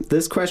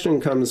 This question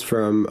comes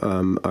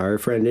from our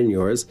friend and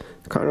yours,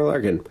 Connor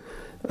Larkin.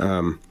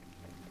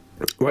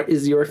 What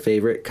is your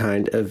favorite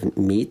kind of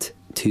meat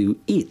to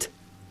eat?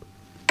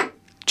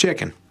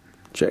 Chicken,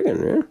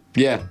 yeah?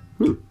 Yeah.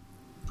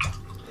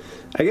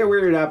 I get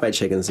weirded out by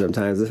chicken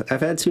sometimes. I've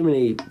had too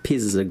many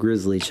pieces of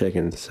grizzly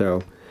chicken,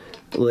 so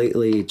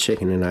lately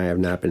chicken and I have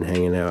not been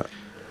hanging out.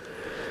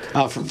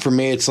 For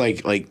me, it's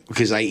like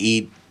because I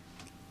eat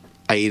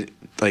a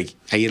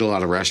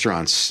lot of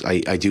restaurants. I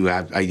do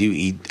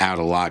eat out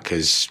a lot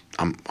because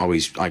I'm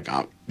always like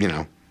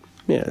Yeah,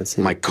 it's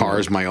my car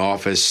is my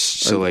office.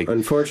 So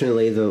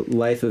unfortunately, the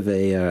life of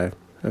a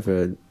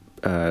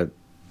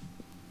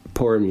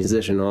poor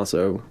musician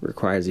also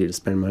requires you to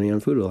spend money on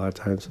food a lot of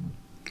times.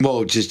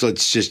 Well,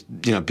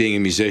 being a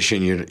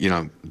musician,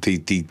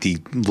 the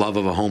love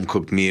of a home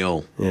cooked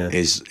meal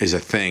is a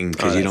thing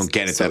because you don't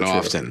get it that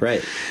often,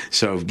 right?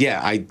 So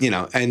yeah,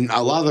 and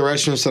a lot of the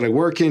restaurants that I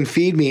work in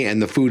feed me,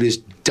 and the food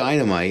is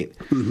dynamite.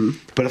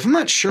 But if I'm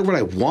not sure what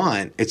I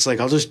want, it's like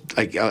I'll just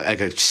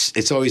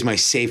it's always my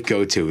safe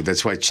go-to.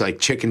 That's why it's like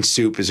chicken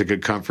soup is a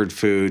good comfort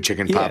food.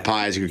 Chicken pot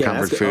pie is a good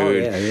comfort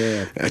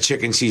food. A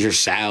chicken Caesar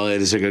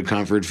salad is a good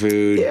comfort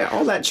food. Yeah,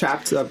 all that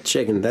chopped up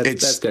chicken.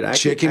 That's good. I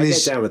get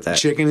down with that.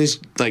 Chicken is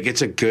like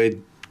it's a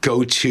good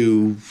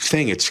go-to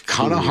thing. It's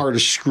kind of hard to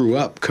screw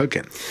up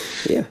cooking.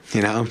 Yeah,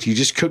 you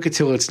just cook it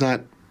till it's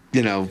not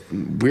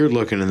weird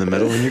looking in the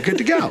middle, and you're good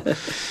to go.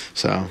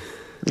 So.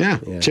 Yeah,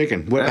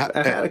 chicken. I've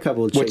had a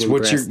couple of chicken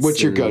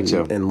what's your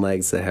go-to? And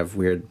legs that have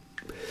weird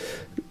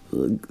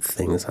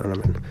things on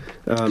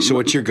them. So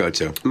what's your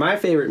go-to? My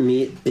favorite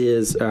meat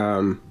is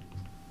my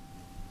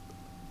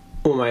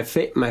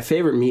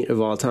favorite meat of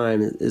all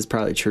time is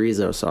probably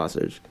chorizo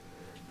sausage.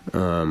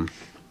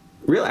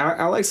 Really,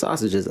 I like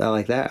sausages. I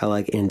like that. I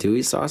like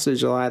andouille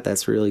sausage a lot.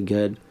 That's really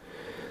good.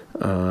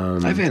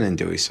 I've had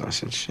andouille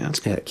sausage. Yeah,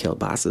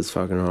 kielbasa is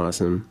fucking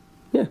awesome.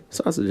 Yeah,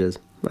 sausages.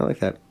 I like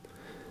that.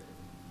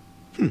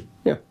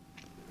 Yeah,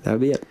 that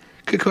would be it.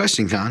 Good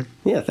question, Con.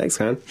 Yeah, thanks,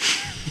 Con.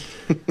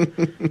 All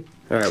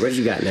right, what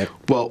you got, Nick?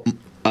 Well,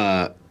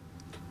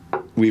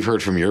 we've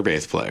heard from your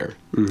bass player.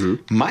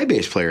 Mm-hmm. My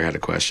bass player had a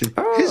question.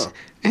 Oh.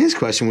 His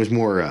question was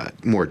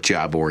more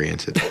job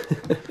oriented.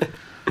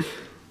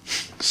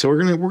 So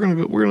we're gonna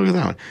look at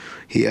that one.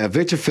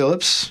 Victor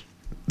Phillips,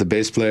 the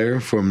bass player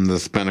from the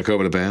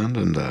Spanakopita band,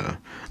 and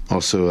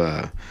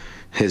also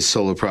his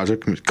solo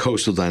project,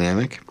 Coastal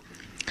Dynamic.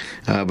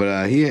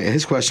 But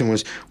his question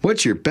was,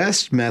 what's your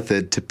best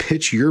method to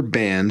pitch your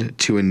band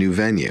to a new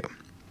venue?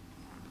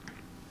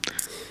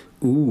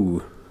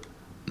 Ooh.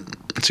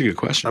 That's a good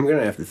question. I'm going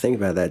to have to think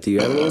about that. Do you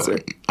have an answer?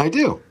 I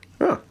do.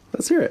 Oh,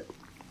 let's hear it.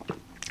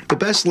 The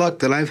best luck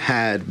that I've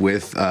had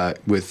with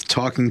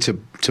talking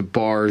to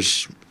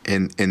bars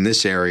in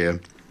this area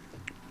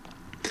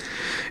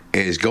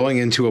is going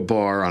into a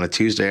bar on a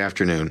Tuesday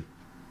afternoon.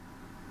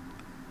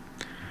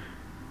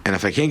 And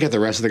if I can't get the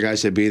rest of the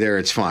guys to be there,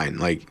 it's fine.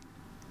 Like,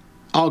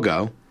 I'll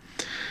go,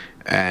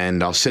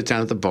 and I'll sit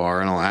down at the bar,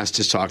 and I'll ask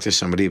to talk to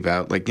somebody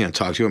about,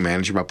 talk to a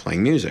manager about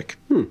playing music.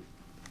 And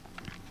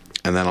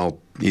then I'll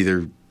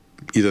either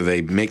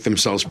they make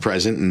themselves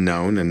present and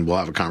known, and we'll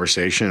have a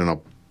conversation, and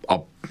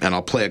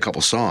I'll play a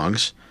couple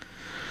songs.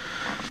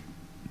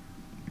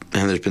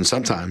 And there's been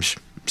sometimes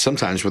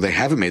where they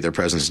haven't made their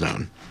presence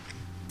known,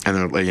 and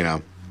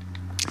then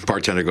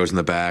bartender goes in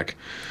the back,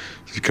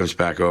 he comes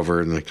back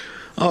over, and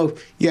oh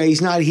yeah,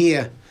 he's not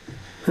here.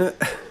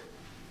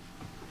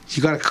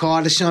 You got a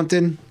card or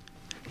something?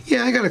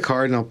 Yeah, I got a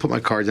card, and I'll put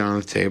my card down on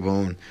the table,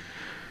 and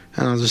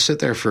I'll just sit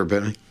there for a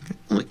bit.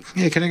 I'm like,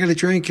 yeah, can I get a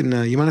drink? And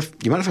you mind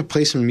if I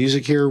play some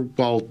music here?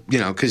 While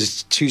because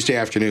it's Tuesday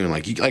afternoon.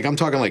 Like I'm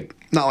talking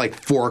not like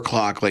 4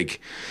 o'clock.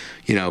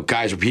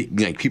 Guys are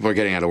people are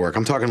getting out of work.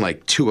 I'm talking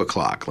like 2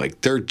 o'clock.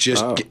 Like they're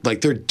just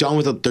they're done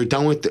with it. They're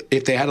done with it.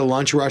 If they had a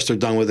lunch rush, they're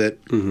done with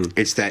it. Mm-hmm.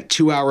 It's that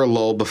 2-hour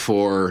lull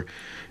before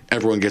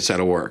everyone gets out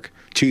of work.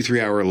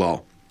 2-3 hour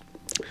lull.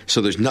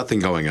 So there's nothing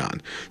going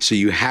on. So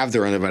you have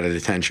their undivided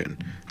attention.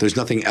 There's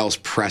nothing else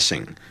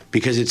pressing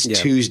because it's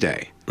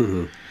Tuesday.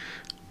 Mm-hmm.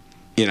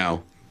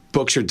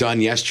 Books are done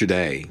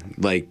yesterday.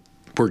 Like,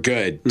 we're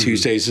good.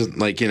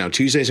 Mm-hmm.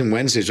 Tuesdays and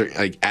Wednesdays are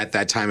at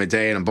that time of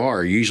day in a bar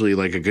are usually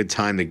a good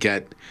time to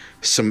get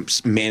some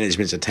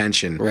management's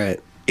attention. Right.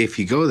 If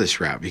you go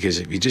this route, because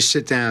if you just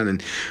sit down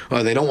and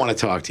they don't want to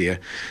talk to you,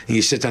 and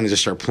you sit down and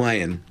just start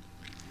playing,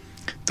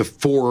 the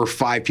 4 or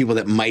 5 people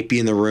that might be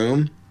in the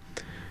room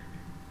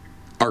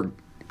are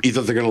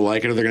either they're going to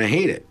like it or they're going to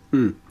hate it.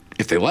 Mm.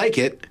 If they like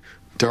it,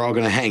 they're all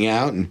going to hang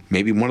out and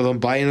maybe one of them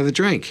buy another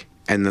drink.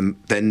 And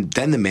then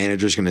the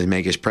manager's going to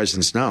make his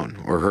presence known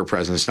or her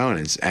presence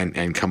known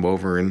and come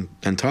over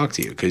and talk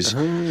to you because,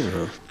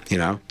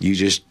 you're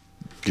just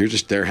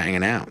there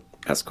hanging out.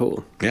 That's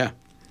cool. Yeah.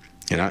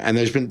 And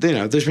there's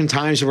been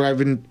times where I've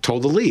been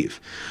told to leave.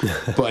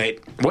 But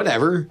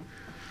whatever.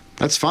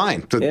 That's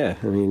fine. You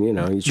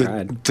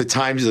tried. The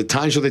times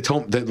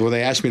where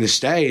they asked me to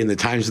stay, and the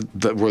times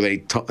where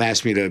they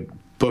asked me to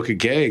book a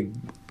gig,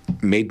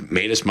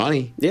 made us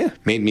money. Yeah,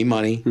 made me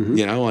money.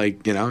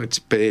 Mm-hmm.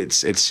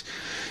 It's.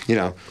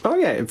 Oh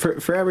yeah,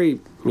 for every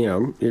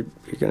you're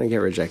gonna get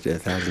rejected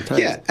 1,000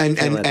 times. Yeah,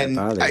 and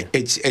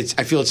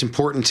I feel it's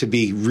important to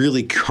be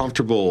really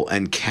comfortable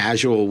and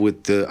casual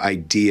with the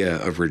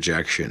idea of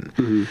rejection,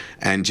 mm-hmm.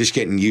 and just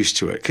getting used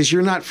to it because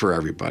you're not for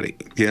everybody.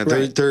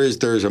 Right.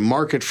 There's a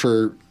market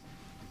for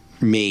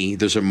me.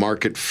 There's a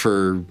market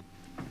for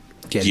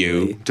Geddy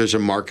you. Lee. There's a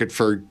market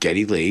for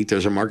Geddy Lee.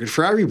 There's a market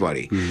for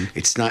everybody. Mm-hmm.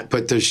 It's not,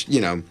 but there's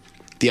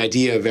the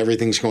idea of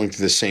everything's going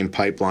through the same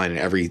pipeline and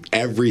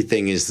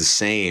everything is the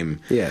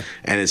same. Yeah.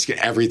 And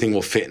everything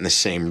will fit in the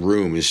same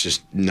room is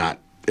just not.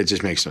 It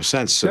just makes no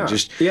sense. So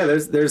there's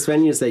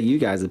venues that you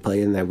guys have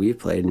played in that we've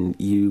played and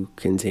you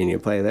continue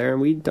to play there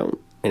and we don't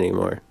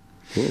anymore.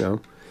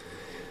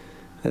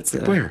 That's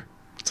where.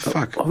 What the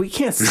fuck? Oh, we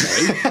can't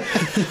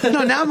say.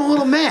 No, now I'm a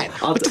little mad.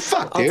 What the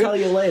fuck, dude? I'll tell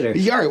you later.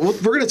 Yeah, all right, well,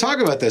 we're gonna talk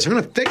about this. I'm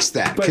gonna fix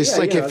that But because, yeah,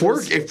 like, you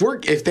know,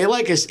 if they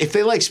like us, if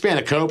they like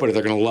Spanakopita,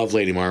 they're gonna love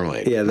Lady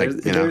Marmalade. Yeah,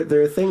 like, you know.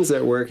 there are things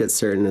that work at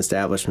certain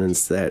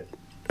establishments that,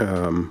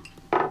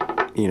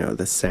 you know,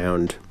 the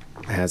sound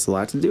has a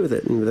lot to do with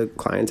it, and the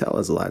clientele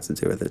has a lot to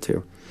do with it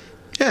too.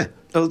 Yeah,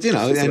 well, you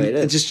know, That's the way it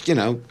and is. just, you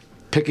know,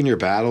 picking your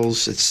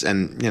battles. It's,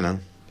 and you know.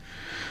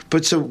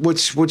 But so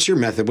what's your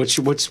method?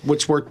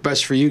 What's worked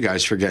best for you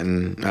guys for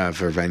getting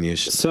for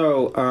venues?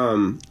 So,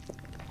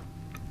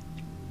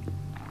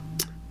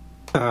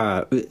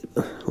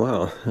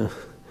 well,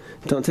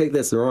 don't take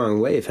this the wrong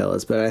way,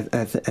 fellas, but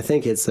I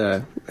think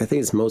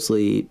it's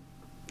mostly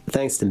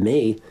thanks to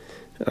me,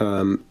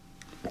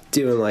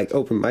 doing like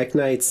open mic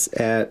nights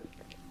at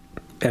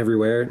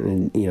everywhere,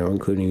 and you know,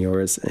 including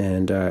yours,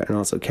 and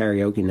also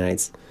karaoke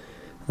nights.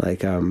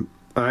 Like, I'm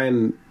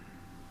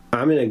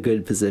in a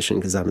good position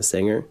because I'm a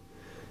singer.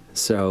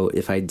 So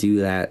if I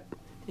do that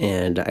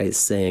and I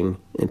sing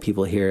and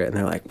people hear it and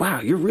they're like, wow,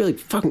 you're really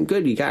fucking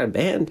good. You got a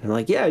band? I'm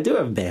like, yeah, I do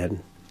have a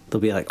band. They'll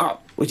be like, oh,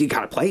 what you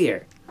got to play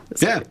here?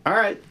 It's Yeah. like, all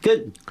right,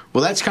 good.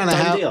 Well, that's kind of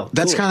Done how deal.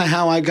 that's Cool. kind of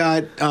how I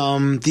got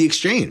the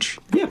Exchange.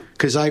 Yeah.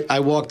 Because I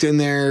walked in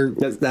there.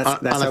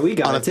 That's how we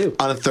got it, too.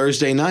 On a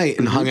Thursday night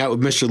and hung out with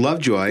Mr.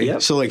 Lovejoy.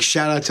 Yep. So like,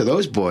 shout out to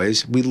those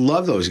boys. We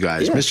love those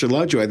guys. Yeah. Mr.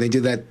 Lovejoy. They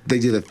did a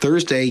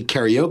Thursday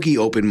karaoke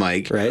open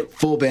mic, Right.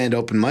 full band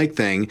open mic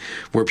thing,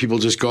 where people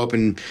just go up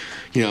and,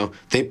 you know,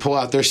 they pull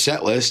out their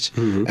set list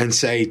and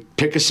say,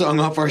 pick a song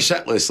off our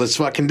set list. Let's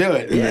fucking do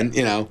it. And Yeah. then,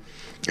 you know,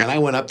 and I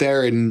went up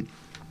there and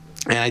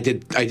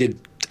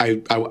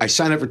I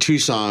signed up for 2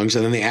 songs,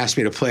 and then they asked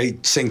me to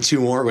sing 2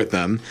 more with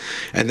them.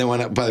 And then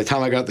by the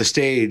time I got the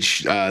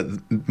stage,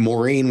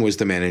 Maureen was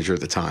the manager at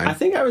the time. I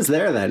think I was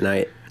there that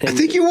night. I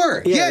think you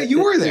were. Yeah,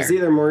 you were It there. was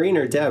either Maureen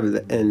or Deb,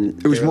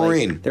 and It was they were like-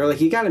 Maureen. They were like,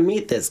 you got to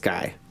meet this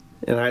guy.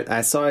 And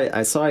I saw it,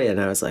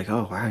 and I was like,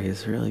 oh wow,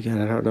 he's really good.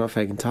 I don't know if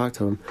I can talk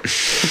to him.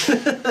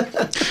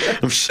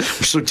 I'm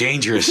so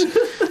dangerous.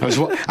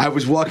 I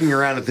was walking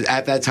around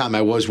at that time.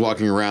 I was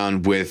walking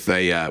around with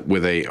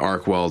a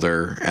arc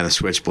welder and a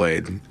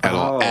switchblade at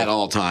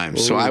all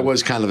times. So I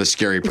was kind of a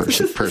scary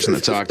person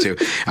to talk to.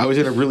 I was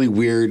in a really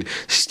weird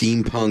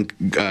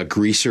steampunk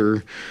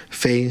greaser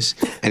phase.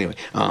 Anyway.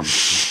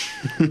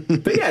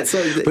 But yeah,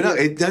 so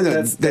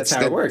that's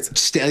how it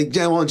works.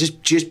 Well,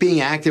 just being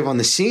active on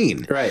the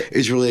scene, Right.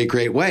 is really a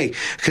great way.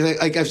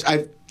 Because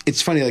I've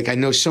it's funny. Like, I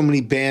know so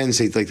many bands.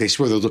 They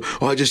swear they'll.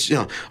 Oh,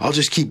 I'll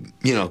just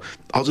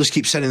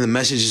keep sending them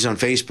messages on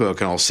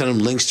Facebook, and I'll send them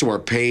links to our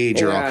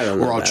page, or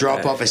I'll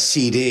drop off a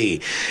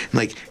CD.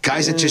 Like,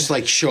 guys that just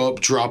like show up,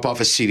 drop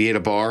off a CD at a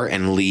bar,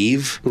 and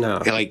leave.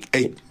 No. Like,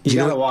 hey, You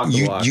gotta walk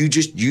the walk. You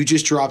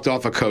just dropped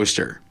off a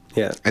coaster.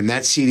 Yeah. And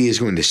that CD is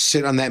going to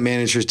sit on that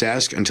manager's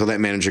desk until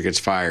that manager gets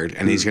fired,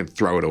 and he's going to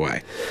throw it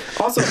away.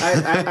 Also,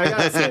 I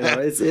gotta say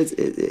though,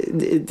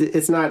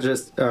 it's not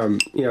just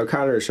you know,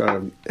 Connor and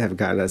Sean have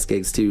gotten us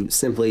gigs too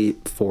simply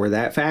for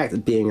that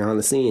fact, being on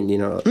the scene. You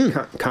know,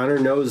 Connor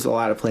knows a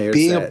lot of players.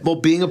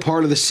 Being a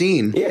part of the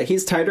scene. Yeah,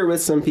 he's tighter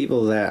with some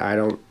people that I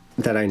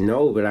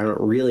know, but I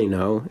don't really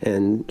know,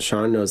 and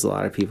Sean knows a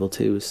lot of people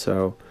too.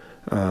 So,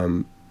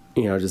 you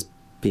know, just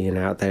being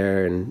out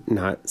there and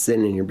not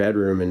sitting in your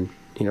bedroom and,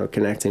 you know,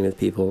 connecting with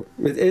people.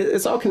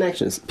 It's all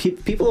connections.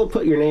 People will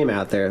put your name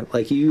out there.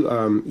 Like you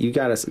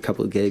got us a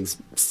couple of gigs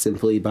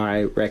simply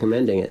by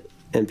recommending it,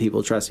 and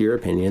people trust your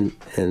opinion,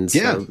 and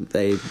so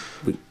they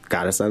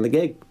got us on the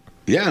gig.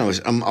 Yeah,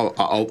 I'm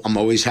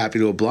always happy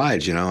to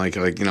oblige. You know, like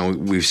you know,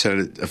 we've said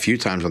it a few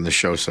times on the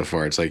show so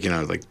far. It's like, you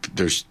know, like,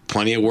 there's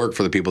plenty of work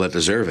for the people that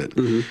deserve it,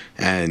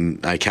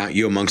 and I count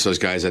you amongst those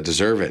guys that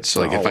deserve it.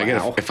 So like, if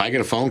I get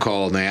a phone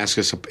call and they ask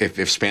us if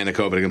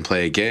Spanakopita can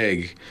play a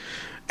gig,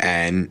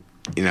 and,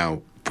 you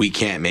know, we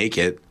can't make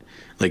it,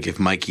 like if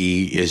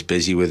Mikey is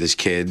busy with his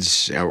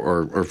kids,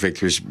 or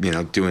Victor's, you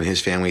know, doing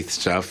his family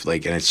stuff,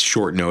 like, and it's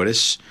short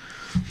notice,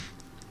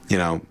 you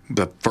know,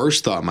 the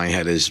first thought in my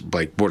head is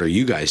like, what are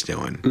you guys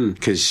doing?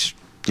 Because,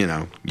 you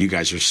know, you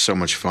guys are so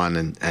much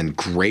fun and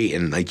great,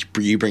 and like,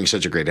 you bring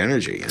such a great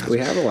energy. You know? We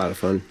have a lot of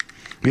fun.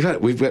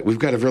 We've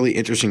got a really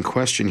interesting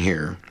question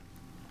here.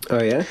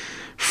 Oh yeah?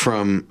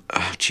 From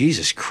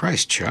Jesus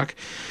Christ, Chuck.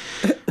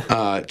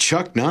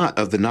 Chuck Knott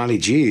of the Naughty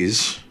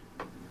G's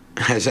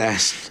has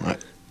asked.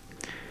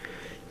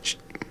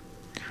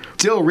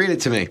 Dill, read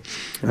it to me.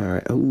 All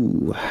right.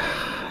 Ooh.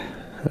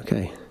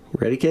 Okay.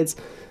 Ready, kids?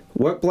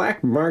 What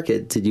black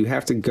market did you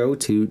have to go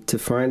to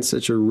find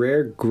such a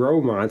rare grow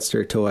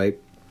monster toy?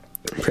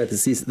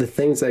 Parentheses, the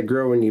things that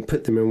grow when you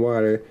put them in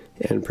water,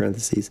 and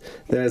parentheses,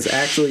 that is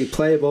actually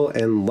playable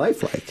and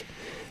lifelike.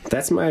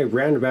 That's my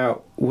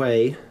roundabout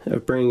way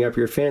of bringing up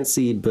your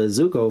fancy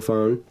bazooka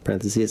phone,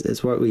 parentheses,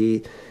 is what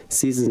we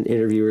seasoned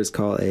interviewers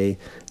call a,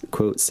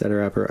 quote,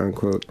 setter-upper,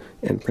 unquote,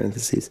 and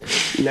parentheses.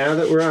 Now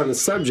that we're on the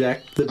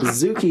subject, the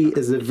bouzouki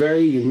is a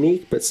very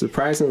unique but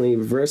surprisingly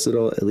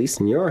versatile, at least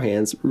in your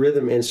hands,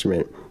 rhythm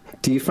instrument.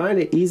 Do you find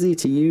it easy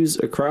to use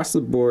across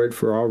the board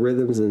for all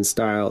rhythms and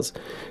styles,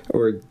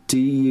 or do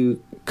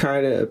you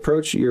kind of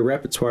approach your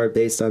repertoire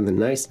based on the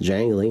nice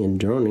jangly and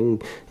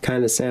droning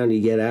kind of sound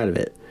you get out of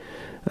it.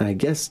 I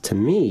guess to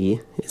me,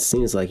 it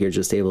seems like you're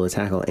just able to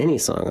tackle any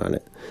song on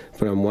it.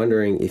 But I'm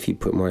wondering if you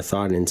put more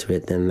thought into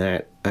it than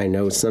that. I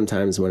know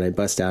sometimes when I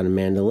bust out a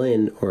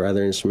mandolin or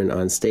other instrument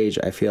on stage,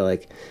 I feel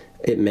like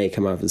it may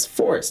come off as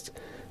forced.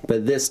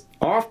 But this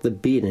off the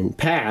beaten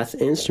path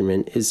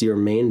instrument is your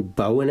main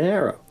bow and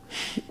arrow.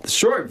 The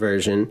short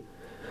version,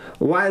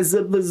 why is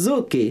it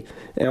bouzouki?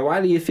 And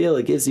why do you feel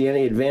it gives you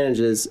any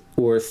advantages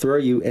or throw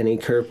you any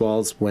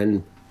curveballs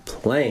when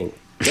playing?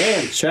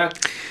 Damn, Chuck.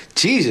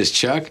 Jesus,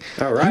 Chuck.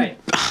 All right.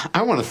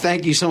 I want to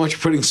thank you so much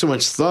for putting so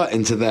much thought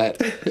into that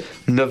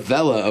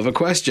novella of a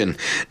question.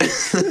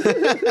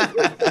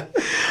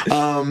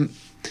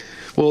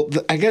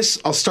 I guess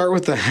I'll start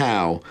with the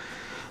how.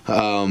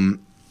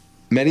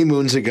 Many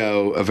moons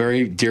ago, a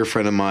very dear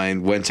friend of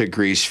mine went to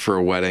Greece for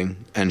a wedding,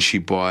 and she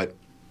bought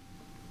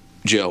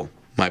Jill,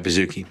 my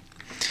bouzouki.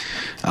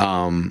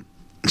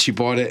 She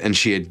bought it, and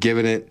she had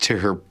given it to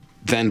her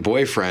then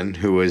boyfriend,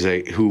 who is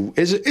a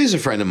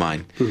friend of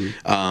mine.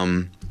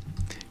 Mm-hmm.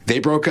 They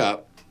broke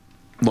up.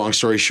 Long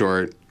story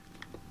short,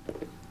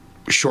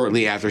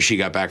 shortly after she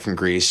got back from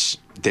Greece,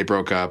 they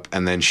broke up,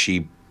 and then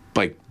she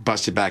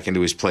busted back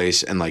into his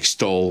place and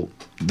stole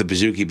the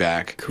bouzouki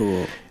back.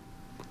 Cool.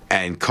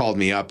 And called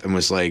me up and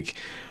was like,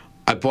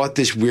 I bought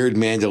this weird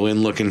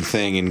mandolin looking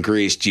thing in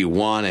Greece. Do you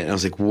want it? And I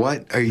was like,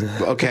 what? Are you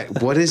okay?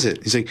 What is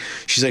it?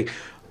 She's like,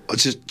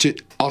 just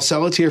I'll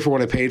sell it to you for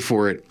what I paid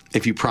for it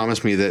if you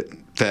promise me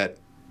that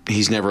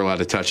he's never allowed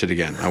to touch it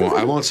again.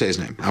 I won't say his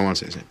name.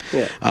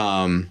 Yeah.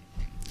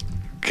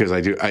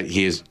 Because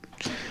he is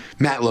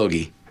Matt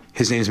Logie.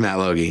 His name's Matt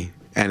Logie,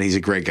 and he's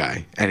a great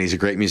guy, and he's a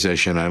great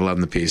musician. I love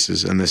him to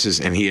pieces, and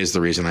he is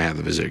the reason I have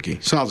the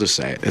bouzouki. So I'll just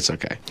say it. It's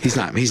okay. He's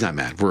not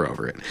mad. We're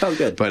over it. Oh,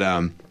 good. But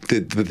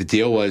the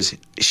deal was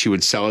she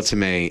would sell it to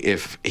me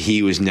if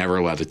he was never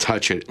allowed to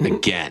touch it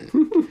again.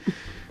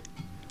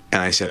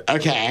 And I said,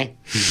 okay.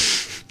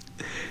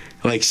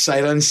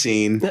 Sight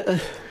unseen.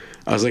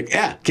 I was like,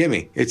 yeah,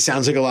 gimme. It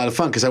sounds like a lot of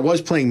fun. Because I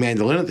was playing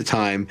mandolin at the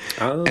time.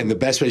 Oh. And the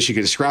best way she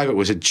could describe it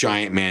was a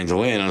giant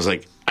mandolin. I was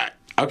like,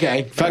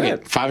 okay, fuck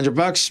it.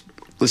 $500.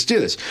 Let's do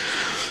this.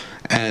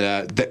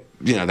 And,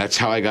 that's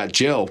how I got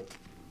Jill.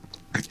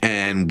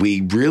 And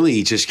we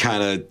really just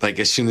kind of,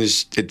 as soon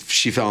as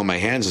she fell in my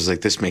hands, I was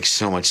like, this makes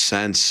so much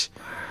sense.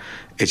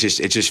 It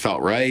just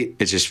felt right.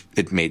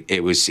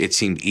 It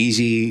seemed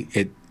easy.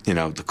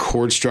 The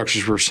chord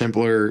structures were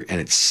simpler, and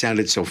it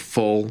sounded so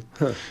full.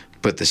 Huh.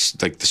 But the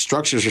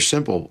structures are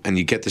simple, and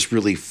you get this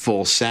really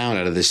full sound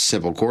out of this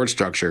simple chord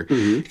structure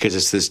because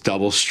it's this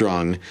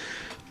double-strung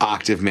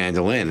octave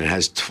mandolin. It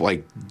has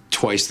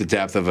twice the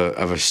depth of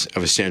a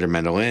standard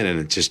mandolin, and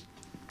it just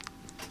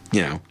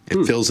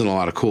it fills in a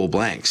lot of cool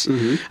blanks.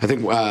 I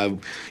think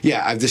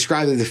I've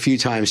described it a few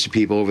times to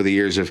people over the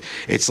years of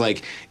it's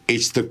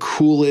the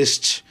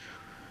coolest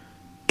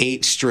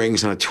 8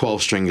 strings on a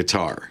 12-string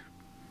guitar.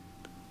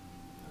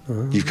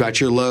 You've got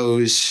your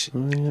lows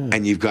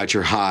and you've got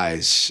your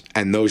highs,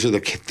 and those are the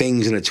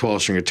things in a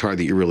 12-string guitar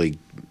that you really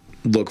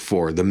look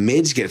for. The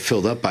mids get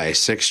filled up by a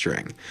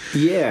 6-string.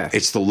 Yeah,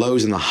 it's the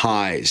lows and the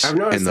highs. I've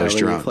noticed and those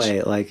that when drums.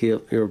 you play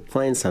you're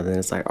playing something.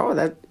 It's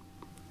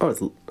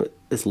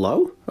it's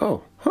low.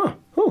 Oh, huh.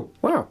 Oh,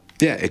 wow.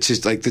 Yeah, it's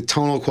just the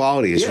tonal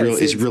quality is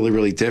really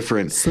really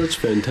different. Such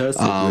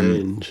fantastic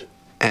range.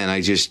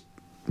 And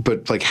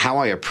but how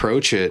I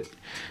approach it.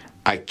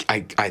 I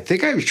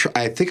think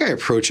I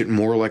approach it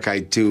more like I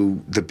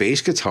do the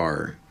bass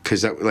guitar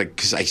because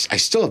I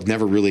still have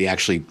never really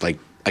actually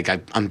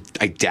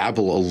I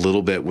dabble a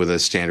little bit with a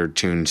standard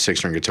tuned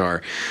 6-string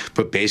guitar,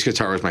 but bass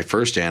guitar was my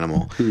first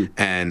animal,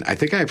 and I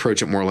think I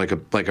approach it more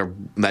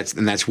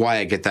that's why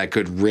I get that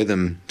good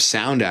rhythm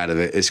sound out of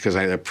it is because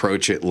I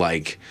approach it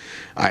like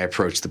I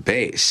approach the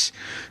bass,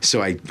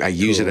 so I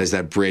use it as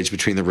that bridge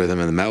between the rhythm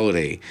and the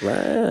melody.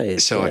 Right.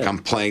 So I'm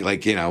playing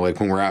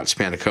when we're out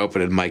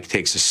Spanakopita and Mike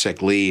takes a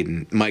sick lead,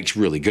 and Mike's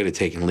really good at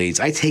taking leads.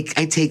 I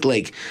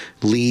take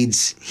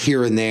leads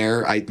here and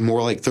there.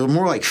 They're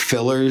more like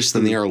fillers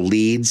than they are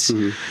leads.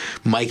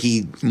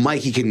 Mikey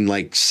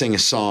can sing a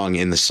song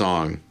in the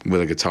song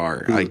with a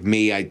guitar. Like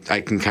me, I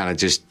can kind of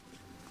just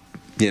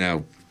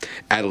add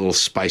a little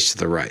spice to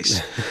the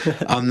rice.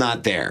 I'm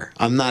not there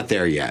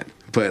yet,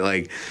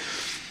 but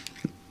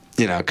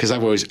because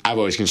I've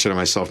always considered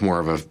myself more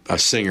of a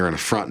singer and a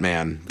front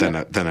man than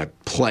a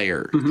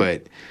player.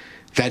 But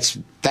that's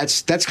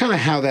kind of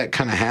how that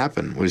kind of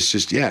happened. Was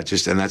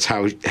and that's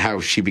how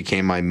she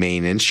became my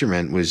main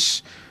instrument.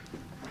 Was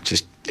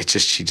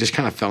she just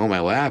kind of fell in my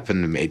lap,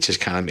 and it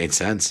just kind of made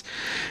sense.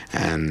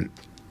 And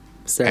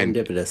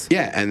serendipitous.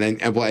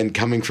 And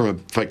coming from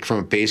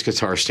a bass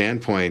guitar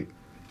standpoint,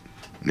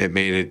 it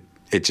made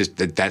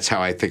it. That's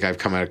how I think I've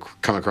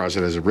come across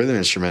it as a rhythm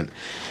instrument.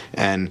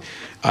 And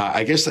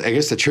I guess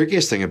the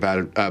trickiest thing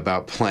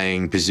about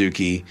playing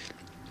bouzouki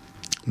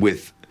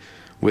with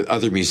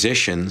other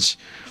musicians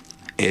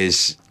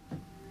is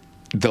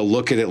they'll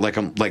look at it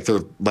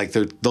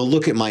they'll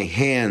look at my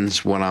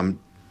hands when I'm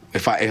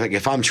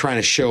if I'm trying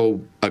to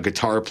show a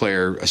guitar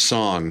player a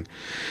song,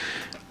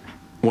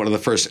 one of the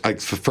first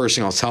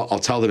thing I'll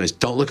tell them is,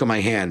 don't look at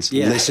my hands.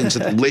 Yeah. Listen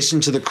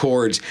to the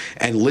chords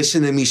and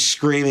listen to me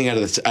screaming out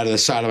of the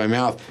side of my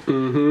mouth.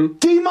 Mm-hmm.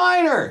 D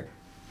minor,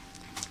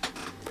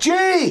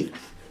 G,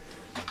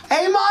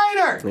 A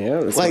minor.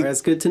 Yeah, that's why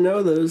it's good to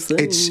know those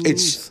things.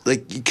 It's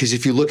like, because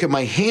if you look at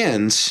my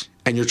hands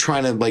and you're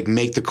trying to like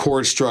make the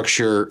chord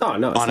structure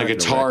on a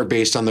guitar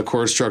based on the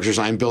chord structures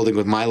I'm building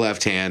with my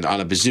left hand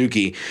on a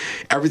bouzouki,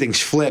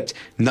 everything's flipped.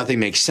 Nothing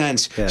makes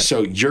sense. Yeah.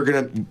 So you're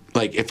gonna,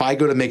 like, if I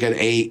go to make an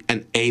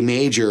A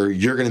major,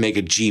 you're gonna make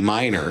a G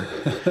minor,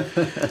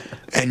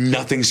 and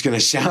nothing's gonna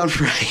sound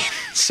right.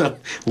 So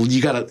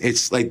you gotta.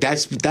 It's like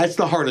that's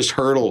the hardest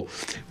hurdle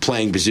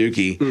playing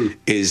bouzouki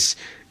is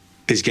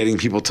getting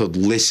people to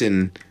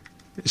listen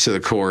to the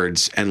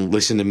chords and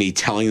listen to me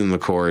telling them the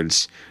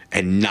chords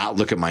and not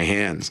look at my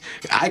hands.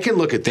 I can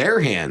look at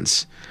their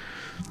hands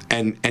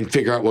and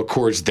figure out what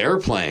chords they're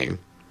playing,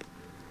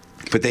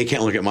 but they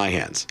can't look at my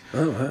hands.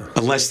 Oh, wow.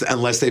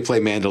 Unless they play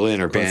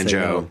mandolin or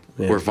banjo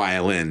or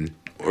violin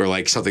or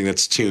like something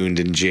that's tuned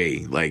in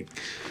G. Like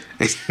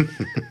that's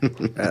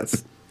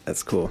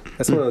cool.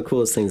 That's one of the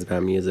coolest things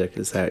about music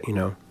is that,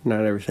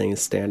 not everything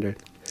is standard.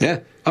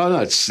 Yeah. Oh no,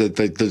 it's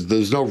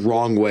there's no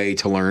wrong way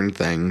to learn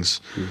things.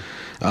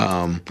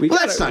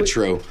 That's not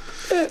true.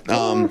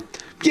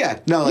 Yeah,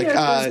 no, like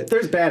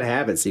there's bad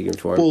habits you can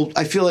form. Well,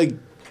 I feel like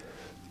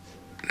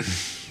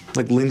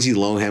Lindsay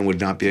Lohan would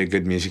not be a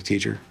good music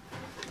teacher.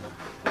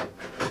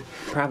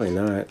 Probably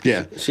not.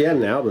 Yeah, she had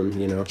an album,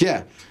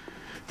 Yeah,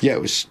 it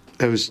was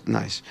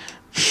nice.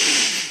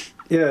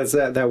 Yeah, it's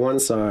that one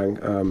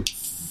song.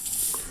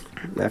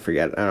 I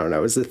forget. I don't know.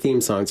 It was the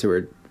theme song to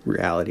her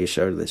reality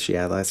show that she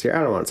had last year.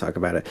 I don't want to talk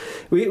about it.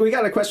 We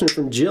got a question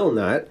from Jill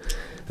Knott.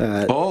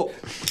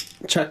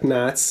 Chuck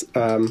Knott's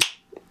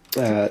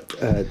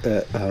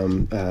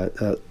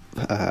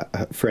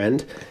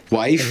friend,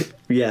 wife.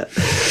 Yeah.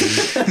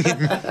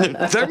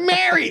 They're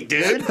married,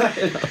 dude.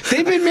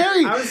 They've been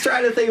married. I was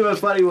trying to think of a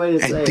funny way to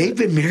say it. And they've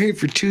been married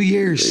for 2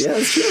 years. Yeah,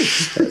 that's true.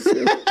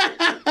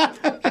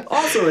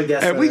 Also a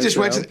guest. And we just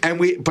went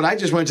to, but I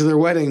just went to their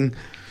wedding,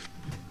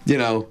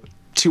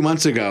 2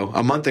 months ago,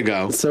 a month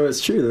ago. So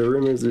it's true. The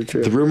rumors are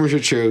true. The rumors are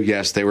true.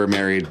 Yes, they were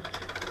married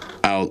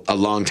a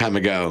long time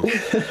ago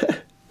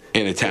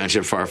in a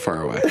township far,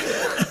 far away.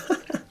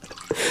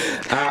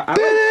 I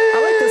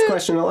like this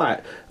question a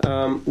lot.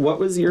 What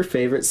was your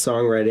favorite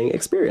songwriting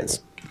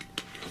experience?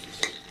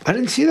 I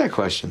didn't see that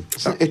question.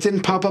 It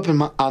didn't pop up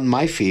on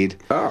my feed.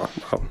 Oh.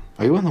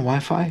 Are you on the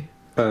Wi-Fi?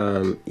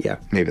 Yeah.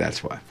 Maybe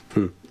that's why.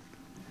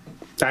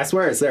 I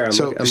swear it's there. I'm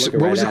looking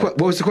what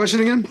was the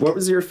question again? What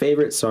was your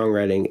favorite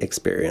songwriting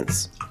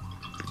experience?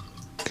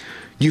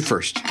 You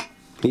first.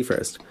 Me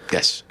first.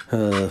 Yes.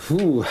 I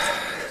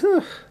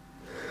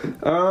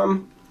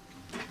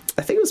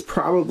think it was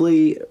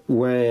probably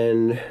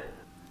when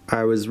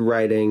I was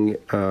writing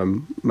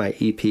my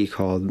EP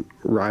called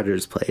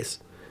Roger's Place,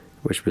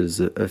 which was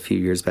a few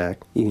years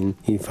back. You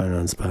can find it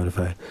on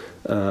Spotify.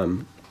 I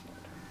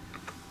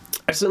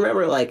just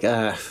remember, what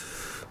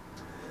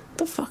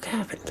the fuck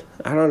happened?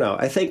 I don't know.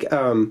 I think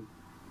I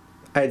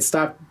had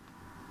stopped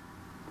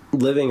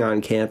living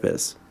on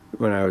campus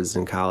when I was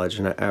in college,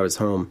 and I was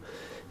home,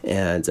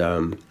 and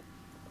I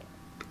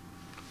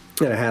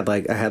had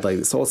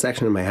this whole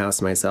section of my house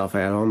to myself. I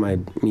had all my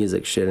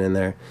music shit in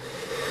there,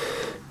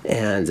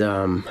 and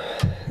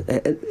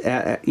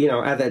at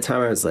that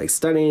time I was like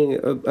studying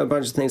a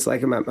bunch of things.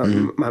 Like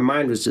my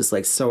mind was just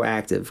like so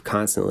active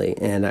constantly,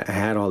 and I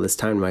had all this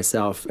time to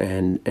myself,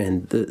 and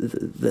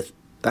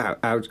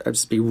I would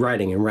just be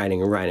writing and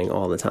writing and writing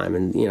all the time,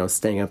 and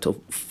staying up till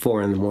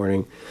 4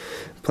 a.m.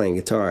 playing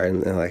guitar,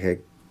 and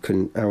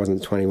I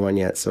wasn't 21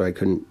 yet, so I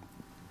couldn't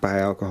buy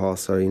alcohol,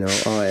 so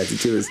all I had to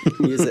do was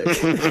music.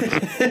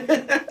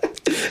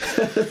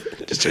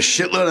 Just a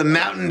shitload of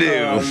Mountain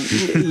Dew.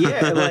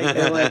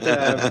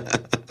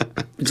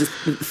 Just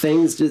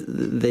things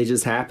they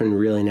just happened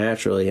really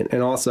naturally,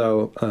 and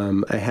also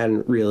I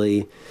hadn't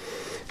really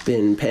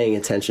been paying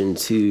attention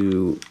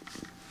to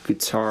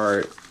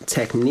guitar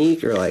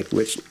technique or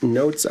which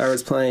notes I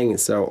was playing,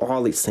 so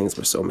all these things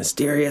were so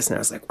mysterious, and I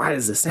was like, why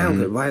does this sound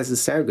good? Why does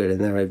this sound good?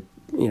 And then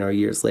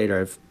years later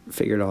I've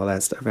figured all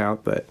that stuff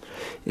out, but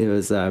it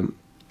was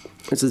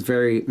just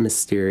very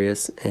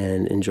mysterious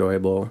and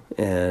enjoyable,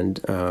 and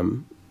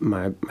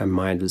my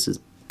mind was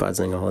just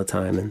buzzing all the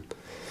time, and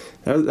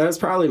that was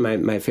probably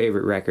my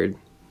favorite record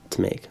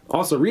to make.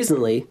 Also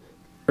recently,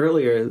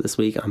 earlier this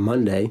week on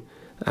Monday,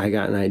 I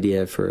got an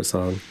idea for a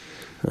song.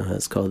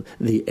 It's called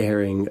The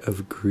Airing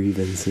of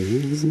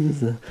Grievances.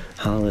 It's a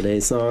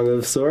holiday song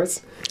of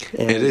sorts.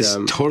 And, it is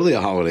totally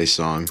a holiday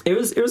song. It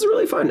was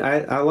really fun.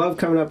 I love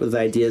coming up with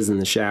ideas in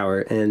the shower,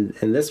 and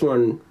this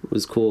one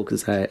was cool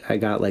because I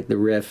got the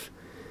riff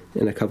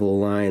and a couple of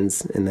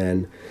lines, and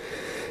then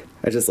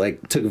I just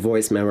took a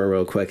voice memo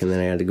real quick, and then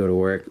I had to go to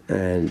work,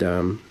 and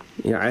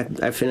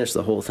I finished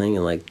the whole thing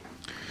in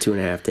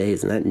 2.5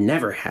 days, and that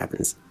never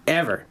happens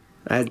ever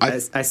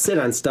I sit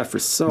on stuff for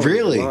so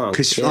really long.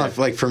 because Yeah.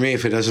 like for me,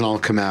 if it doesn't all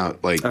come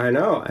out like I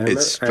know. I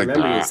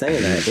remember you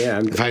saying that. Yeah,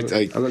 I'm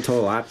the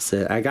total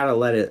opposite. I gotta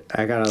let it.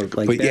 I gotta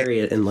bury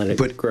it and let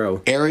it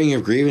grow. Airing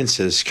of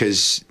grievances,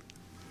 because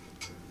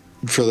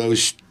for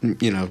those,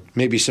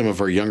 maybe some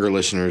of our younger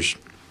listeners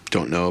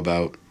don't know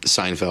about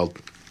Seinfeld,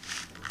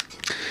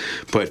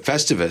 but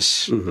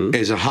Festivus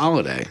is a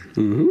holiday.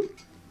 Mm-hmm.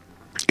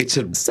 It's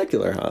a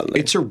secular holiday.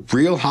 It's a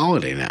real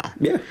holiday now.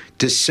 Yeah,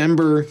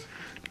 December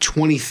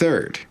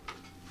 23rd.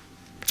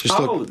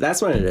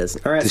 That's when it is.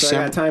 All right, so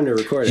I got time to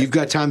record it. You've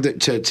got time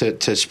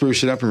to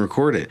spruce it up and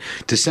record it.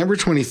 December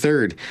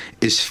 23rd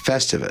is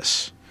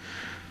Festivus.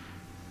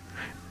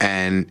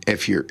 And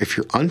if you're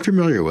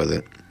unfamiliar with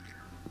it,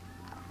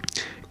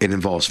 it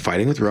involves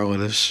fighting with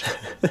relatives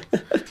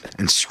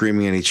and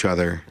screaming at each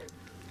other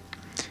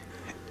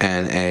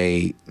and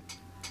a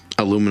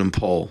aluminum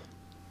pole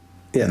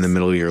in the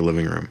middle of your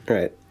living room.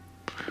 Right.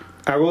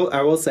 I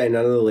will say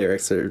none of the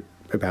lyrics are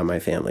about my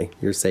family.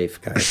 You're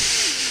safe,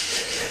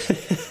 guys.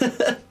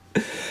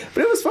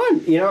 But it was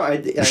fun.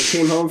 I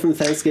came home from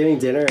Thanksgiving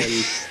dinner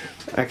and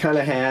I kind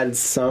of had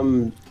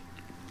some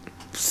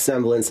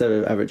semblance of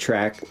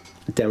a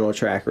demo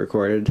track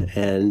recorded,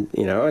 and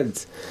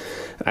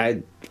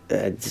I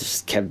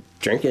just kept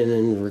drinking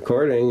and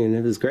recording, and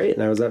it was great.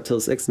 And I was up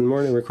till 6 in the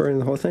morning recording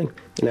the whole thing.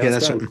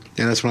 That's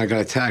when I got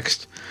a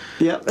text.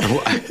 Yep.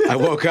 I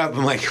woke up.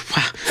 I'm like,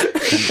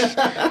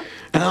 wow.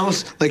 And I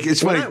was like,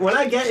 it's funny. When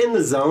I get in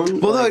the zone,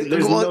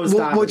 there's no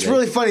stopping what's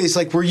really funny is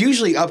we're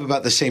usually up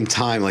about the same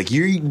time.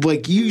 You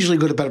usually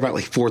go to bed about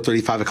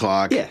 4:30, 5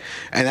 o'clock. Yeah.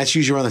 And that's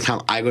usually around the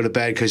time I go to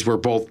bed because we're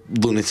both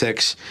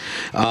lunatics.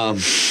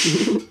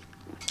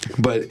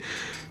 But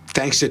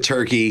thanks to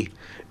turkey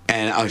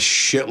and a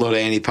shitload of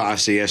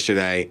antipasta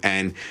yesterday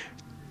and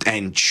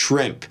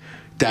shrimp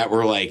that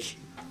were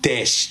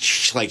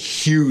this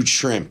huge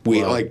shrimp.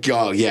 We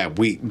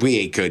we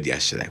ate good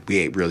yesterday. We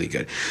ate really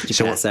good. Did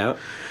you pass out?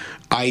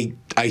 I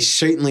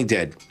certainly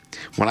did.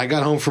 When I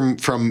got home from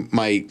going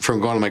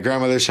to my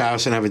grandmother's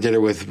house and having dinner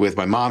with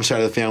my mom's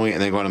side of the family,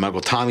 and then going to my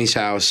Uncle Tommy's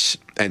house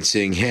and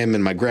seeing him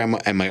and my grandma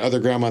and my other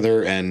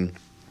grandmother and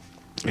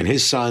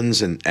his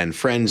sons and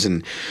friends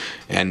and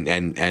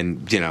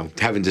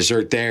having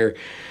dessert there,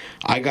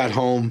 I got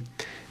home.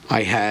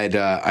 I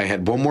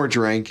had one more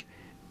drink.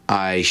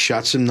 I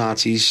shot some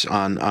Nazis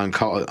on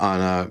Call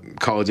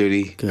of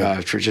Duty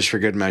for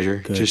good measure,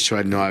 just so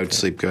I know I would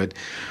sleep good.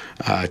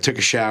 Took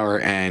a shower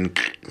and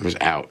was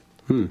out.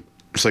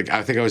 It's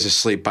I think I was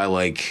asleep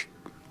by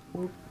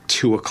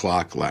 2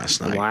 o'clock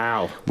last night.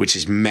 Wow, which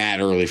is mad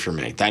early for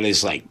me. That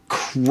is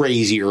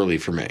crazy early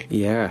for me.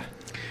 Yeah.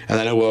 And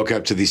then I woke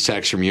up to these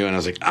texts from you, and I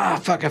was like,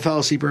 fuck, I fell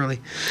asleep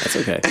early. That's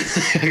okay.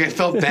 I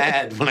felt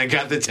bad when I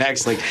got the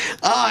text,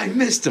 I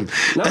missed him.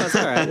 No, that's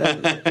all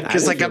right.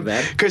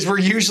 Because we're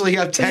usually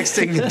up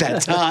texting at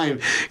that time,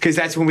 because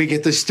that's when we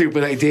get the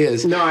stupid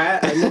ideas. No,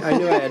 I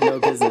knew I had no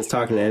business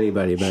talking to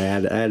anybody, but I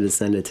had to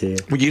send it to you.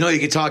 Well, you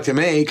can talk to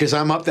me, because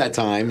I'm up that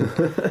time.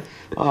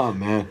 Oh,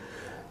 man.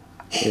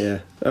 Yeah.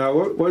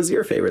 What was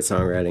your favorite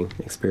songwriting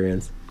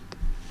experience?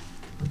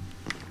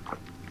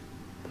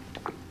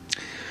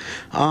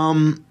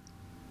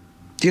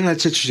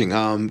 That's interesting.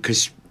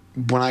 Because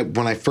when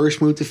I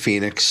first moved to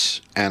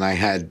Phoenix, and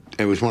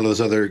it was one of those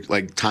other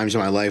times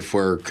in my life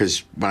where,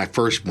 because when I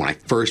first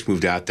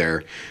moved out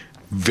there,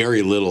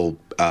 very little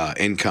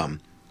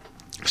income,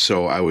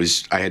 so I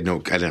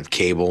didn't have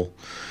cable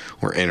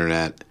or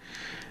internet,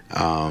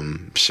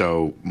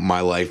 so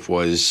my life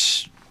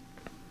was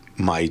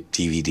my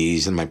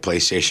DVDs and my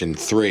PlayStation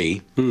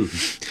 3.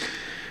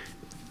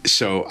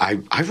 So I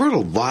wrote a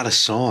lot of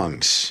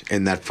songs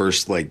in that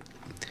first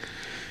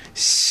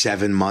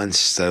 7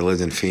 months that I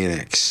lived in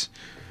Phoenix,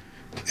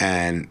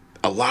 and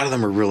a lot of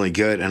them are really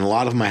good, and a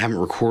lot of them I haven't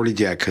recorded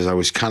yet because I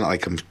was kind of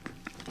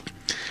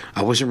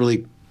I wasn't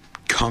really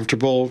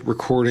comfortable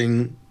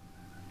recording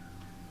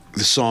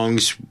the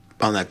songs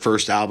on that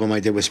first album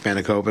I did with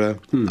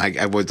Spanakopita.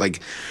 I was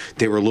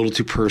they were a little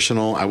too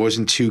personal. I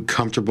wasn't too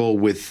comfortable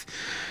with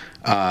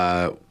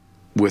our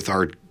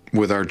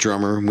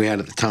drummer we had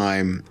at the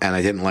time, and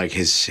I didn't like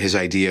his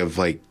idea of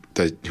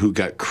who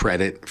got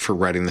credit for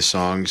writing the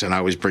songs, and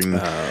I was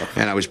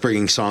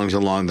bringing songs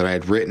along that I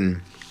had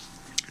written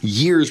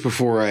years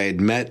before I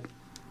had met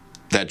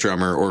that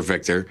drummer or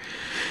Victor,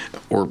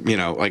 or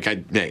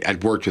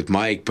I'd worked with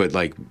Mike, but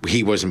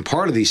he wasn't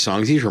part of these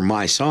songs. These were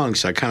my songs,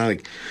 so I kind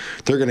of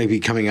they're going to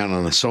be coming out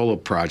on a solo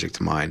project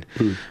of mine.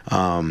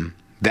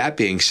 That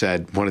being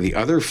said, one of the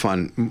other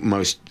fun,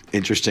 most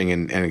interesting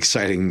and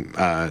exciting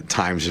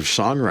times of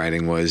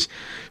songwriting was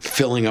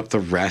filling up the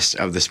rest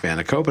of the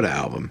Spanakopita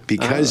album,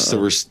 because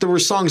there were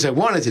songs I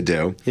wanted to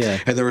do,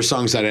 and there were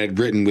songs that I had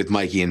written with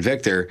Mikey and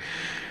Victor,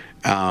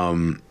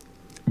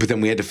 but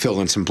then we had to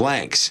fill in some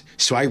blanks.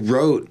 So I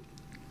wrote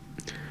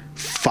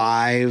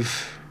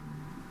five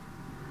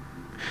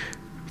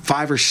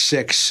or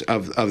six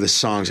of the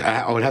songs.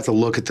 I would have to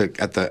look at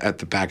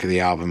the back of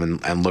the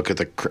album and look at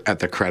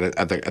the credit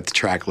at the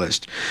track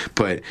list,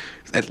 but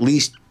at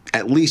least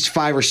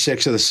 5 or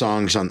 6 of the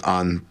songs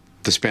on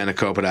the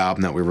Spanakopita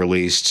album that we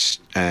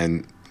released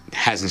and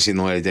hasn't seen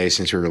the light of day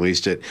since we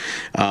released it.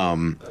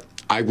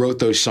 I wrote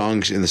those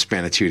songs in the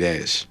span of 2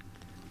 days.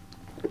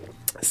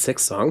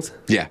 6 songs?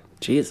 Yeah.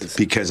 Jesus.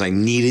 Because I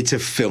needed to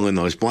fill in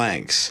those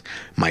blanks.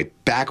 My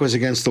back was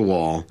against the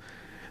wall.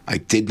 I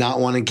did not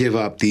want to give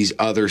up these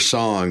other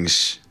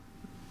songs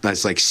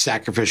that's like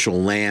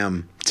sacrificial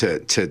lamb to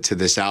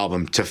this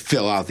album to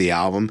fill out the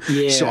album.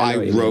 Yeah, so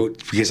I wrote mean.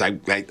 because I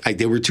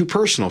they were too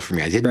personal for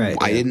me. I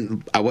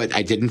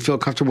didn't feel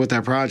comfortable with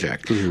that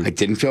project. Mm-hmm. I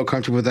didn't feel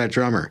comfortable with that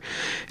drummer.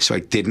 So I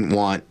didn't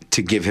want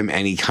to give him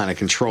any kind of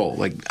control.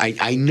 Like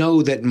I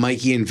know that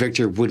Mikey and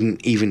Victor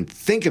wouldn't even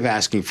think of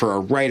asking for a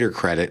writer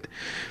credit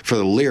for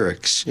the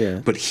lyrics,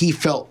 but he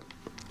felt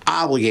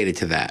obligated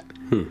to that.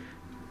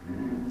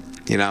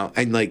 You know,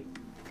 and like,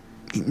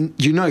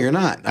 you know, you're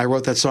not. I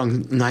wrote that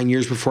song 9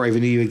 years before I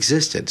even knew you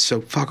existed.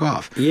 So fuck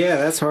off. Yeah,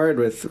 that's hard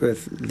with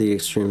the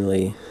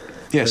extremely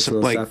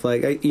personal stuff.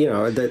 Like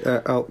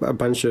a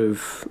bunch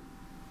of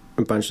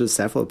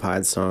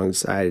Cephalopod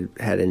songs I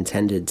had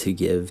intended to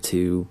give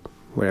to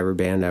whatever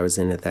band I was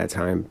in at that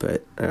time,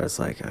 but I was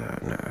like, oh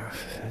no,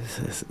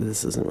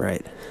 this isn't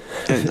right.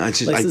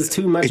 This is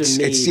too much of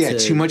me.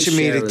 Too much of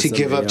me to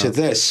give up else. to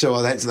this.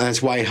 So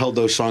that's why I held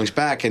those songs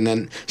back. And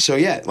then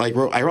I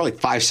wrote like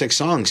 5-6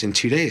 songs in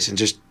 2 days and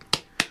just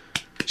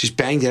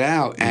banged it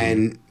out,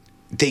 and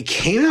they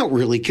came out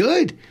really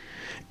good.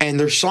 And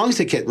there's songs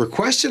that get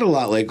requested a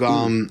lot, like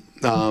 "Fall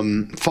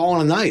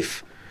on a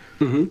Knife."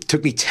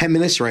 Took me 10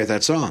 minutes to write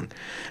that song.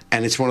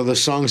 And it's one of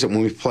those songs that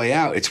when we play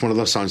out, it's one of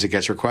those songs that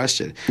gets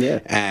requested. Yeah.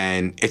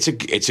 And it's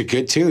a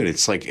good tune.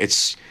 It's like,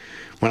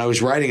 when I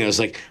was writing, I was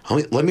like,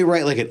 let me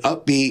write like an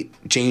upbeat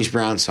James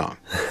Brown song.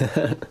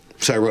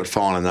 So I wrote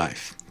Fall on a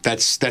Knife.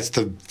 That's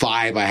the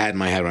vibe I had in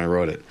my head when I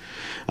wrote it.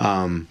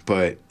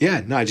 But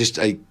yeah, no, that's,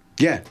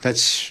 you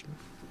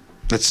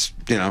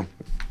know,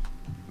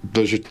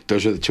 those are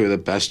the two of the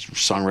best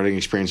songwriting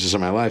experiences of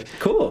my life.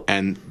 Cool.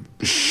 And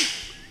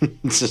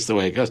it's just the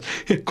way it goes.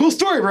 Cool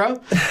story, bro.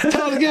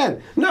 Tell it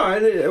again. No,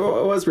 it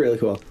was really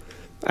cool.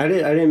 I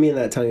didn't mean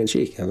that tongue in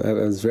cheek. I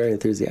was very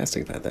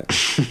enthusiastic about that.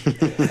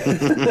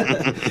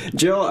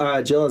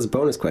 Jill has a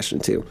bonus question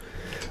too.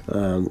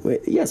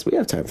 Yes, we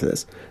have time for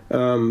this.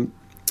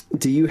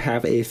 Do you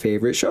have a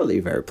favorite show that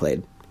you've ever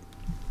played?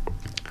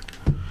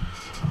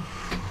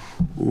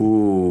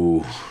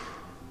 Ooh.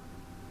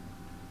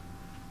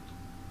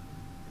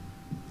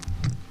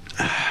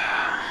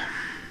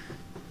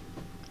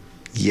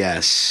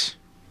 Yes.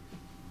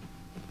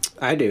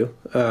 I do.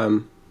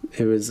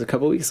 It was a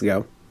couple weeks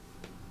ago.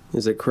 It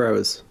was at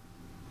Crow's.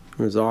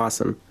 It was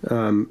awesome.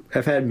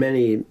 I've had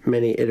many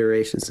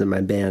iterations in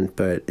my band,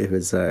 but it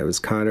was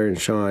Connor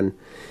and Sean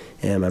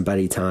and my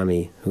buddy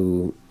Tommy,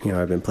 who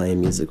I've been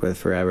playing music with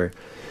forever,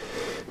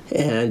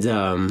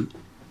 and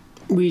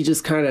we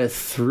just kind of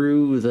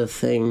threw the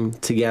thing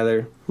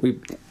together. We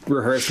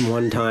rehearsed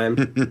one time.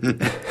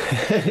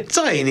 That's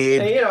all you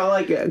need.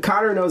 And,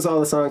 Connor knows all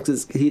the songs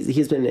because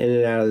he's been in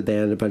and out of the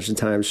band a bunch of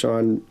times.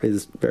 Sean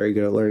is very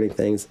good at learning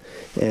things,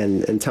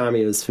 and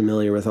Tommy was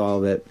familiar with all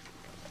of it.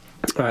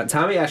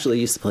 Tommy actually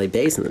used to play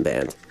bass in the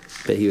band,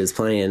 but he was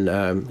playing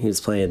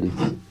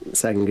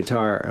second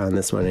guitar on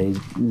this one, and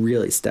he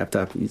really stepped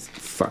up. He's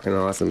fucking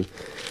awesome.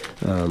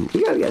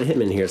 We gotta get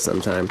him in here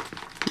sometime.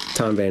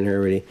 Tom Van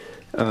Hervey.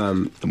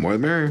 The more the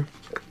merrier.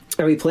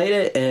 And we played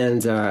it,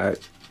 and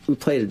we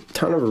played a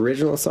ton of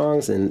original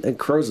songs, and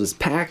Crow's was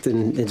packed,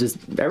 and just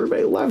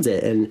everybody loved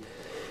it. And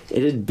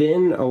it had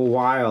been a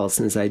while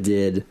since I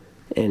did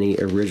any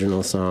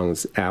original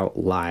songs out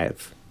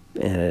live,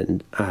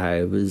 and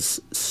I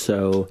was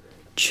so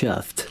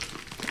chuffed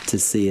to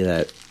see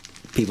that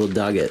people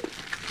dug it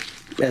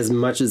as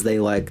much as they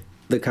like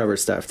the cover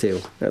stuff too.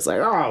 I was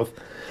like, oh,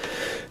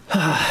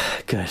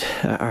 good.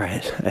 All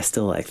right, I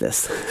still like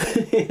this.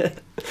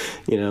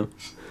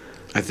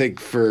 I think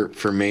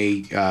for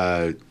me,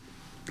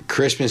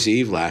 Christmas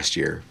Eve last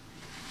year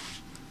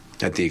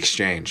at the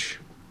Exchange.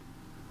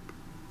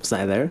 Was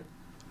I there?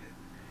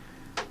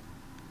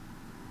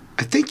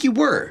 I think you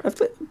were.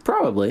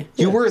 Probably.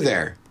 You were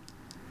there.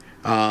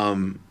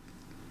 But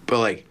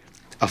like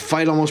a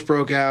fight almost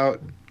broke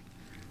out.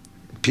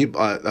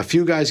 People, a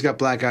few guys got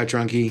blackout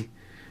drunky.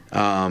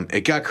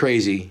 It got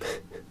crazy.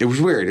 It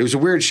was weird. It was a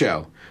weird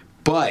show,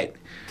 but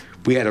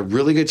we had a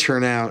really good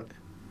turnout,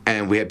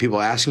 and we had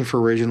people asking for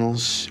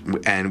originals,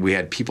 and we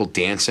had people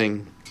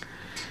dancing,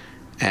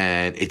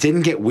 and it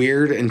didn't get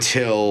weird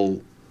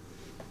until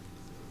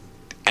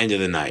end of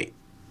the night.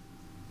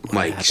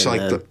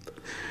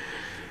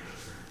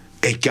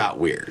 It got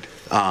weird.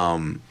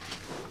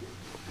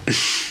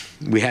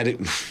 We had it.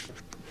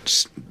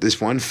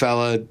 This one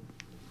fella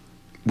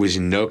was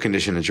in no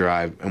condition to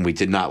drive, and we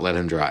did not let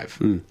him drive.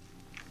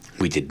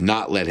 We did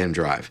not let him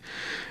drive,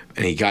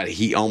 and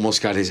he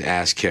almost got his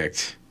ass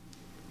kicked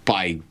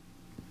by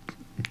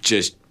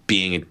just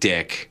being a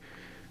dick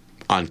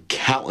on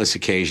countless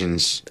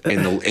occasions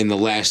in the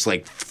last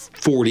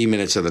 40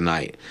 minutes of the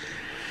night.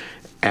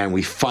 And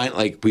we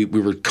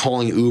were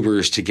calling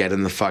Ubers to get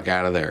him the fuck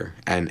out of there.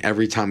 And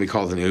every time we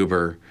called an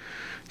Uber,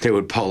 they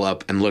would pull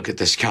up and look at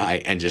the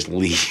sky and just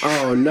leave.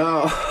 Oh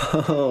no!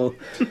 Oh.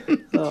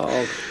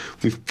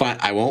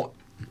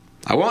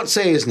 I won't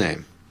say his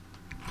name,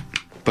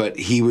 but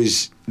he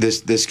was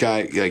this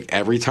guy. Like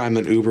every time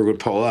an Uber would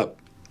pull up,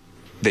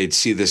 they'd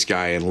see this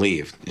guy and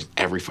leave.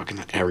 Every there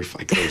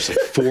was like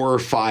 4 or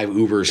 5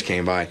 Ubers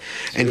came by,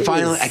 and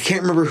finally, I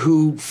can't remember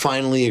who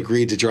finally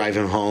agreed to drive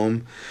him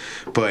home,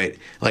 but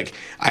like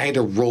I had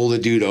to roll the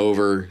dude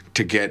over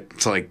to get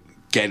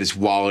his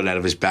wallet out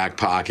of his back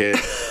pocket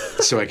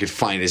so I could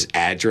find his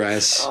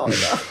address. Oh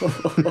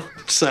no!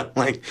 So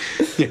like,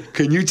 yeah,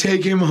 can you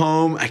take him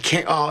home? I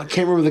can't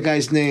remember the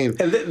guy's name.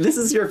 And this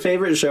is your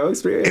favorite show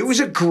experience? It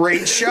was a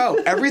great show.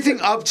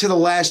 Everything up to the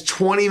last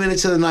 20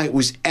 minutes of the night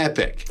was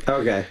epic.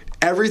 Okay.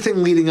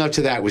 Everything leading up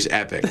to that was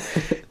epic.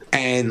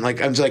 And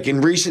like, I was like,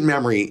 in recent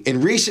memory,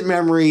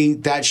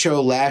 that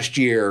show last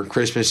year,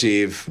 Christmas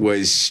Eve,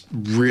 was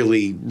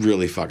really,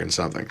 really fucking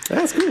something.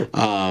 That's cool.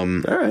 All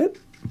right.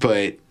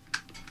 But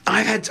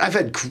I've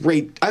had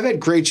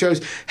great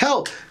shows.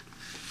 Hell,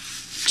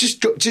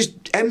 just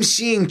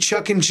emceeing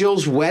Chuck and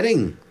Jill's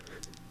wedding.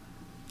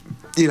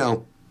 You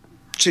know,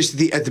 just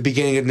at the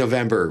beginning of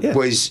November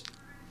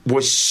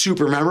was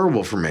super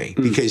memorable for me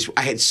because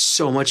I had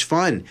so much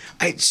fun.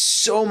 I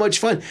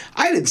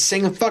didn't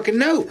sing a fucking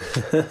note.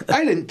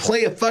 I didn't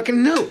play a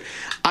fucking note.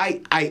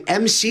 I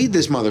emceed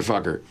this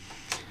motherfucker,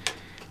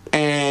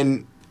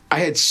 and I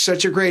had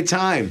such a great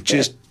time.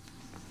 Just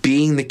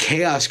being the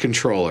chaos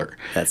controller.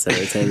 That's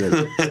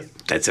entertainment.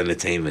 That's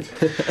entertainment.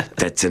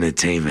 That's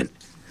entertainment.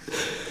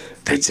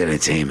 That's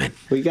entertainment.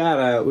 We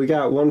got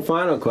one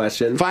final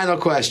question. Final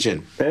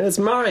question. And it's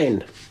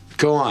mine.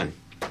 Go on.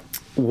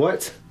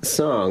 What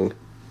song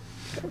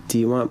do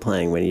you want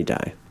playing when you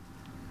die?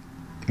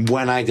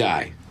 When I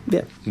die.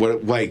 Yeah.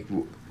 What like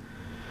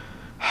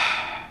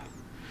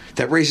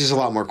that raises a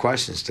lot more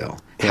questions still.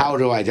 Yeah. How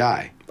do I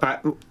die?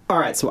 All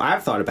right, so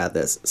I've thought about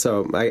this,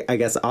 so I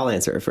guess I'll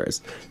answer it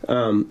first.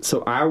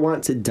 So I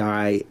want to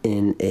die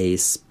in a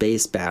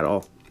space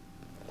battle.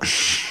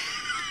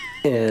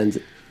 And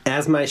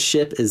as my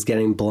ship is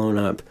getting blown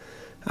up,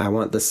 I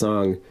want the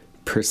song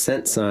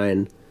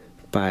 %sign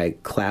by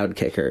Cloud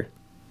Kicker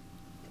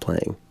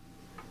playing.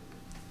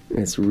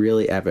 It's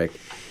really epic.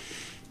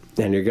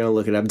 And you're gonna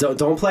look it up.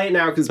 Don't play it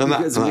now because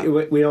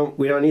we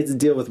don't need to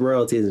deal with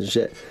royalties and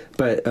shit.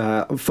 But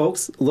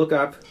folks, look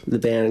up the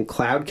band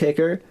Cloud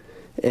Kicker,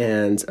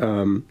 and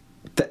the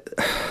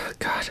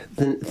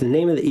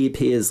name of the EP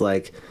is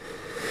like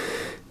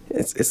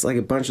it's like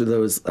a bunch of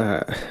those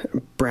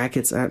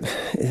brackets.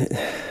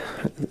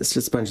 It's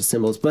just a bunch of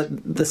symbols.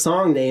 But the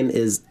song name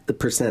is the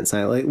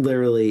 %sign, like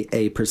literally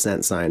a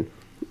 %sign.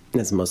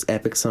 It's the most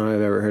epic song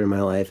I've ever heard in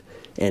my life.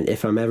 And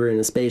if I'm ever in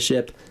a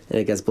spaceship and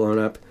it gets blown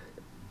up,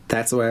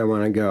 that's the way I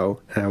want to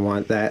go, and I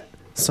want that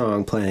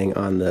song playing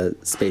on the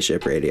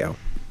spaceship radio.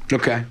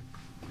 Okay.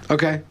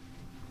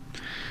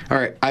 All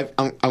right.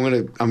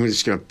 I'm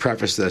just gonna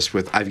preface this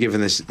with I've given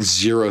this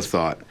zero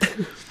thought,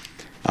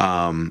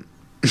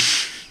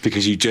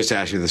 because you just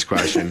asked me this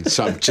question,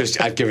 so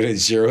I've given it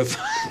zero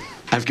thought.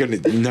 I've given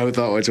it no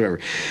thought whatsoever.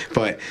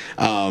 But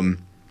how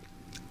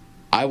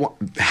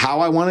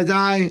I want to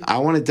die. I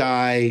want to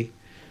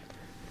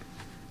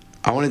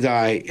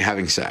die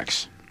having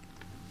sex.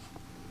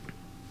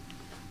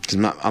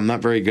 I'm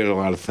not very good at a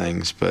lot of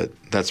things, but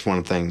that's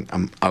one thing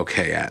I'm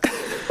okay at.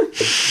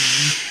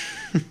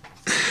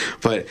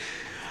 But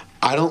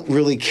I don't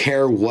really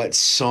care what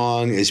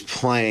song is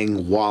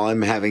playing while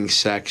I'm having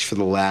sex for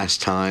the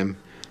last time.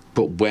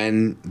 But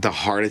when the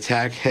heart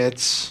attack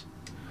hits,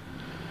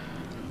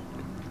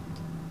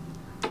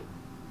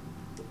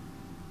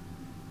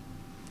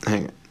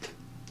 hang on.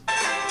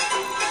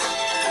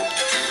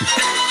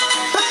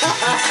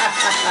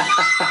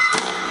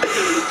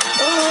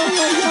 Oh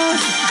my God.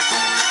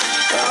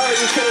 Oh,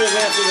 you couldn't have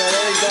answered that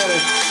any better.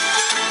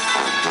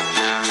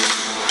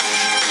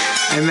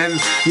 And then,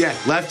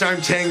 left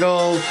arm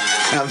tingle.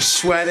 I'm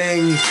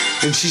sweating,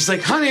 and she's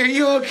like, "Honey, are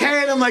you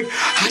okay?" And I'm like,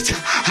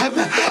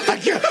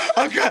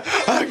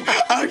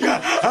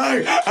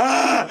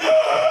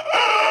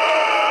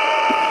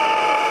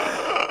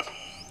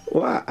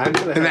 Wow, I'm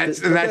gonna have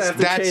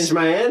to change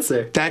my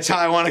answer. That's how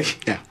I want to.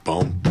 Yeah,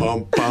 boom,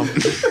 boom, boom.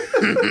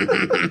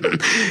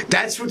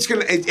 That's what's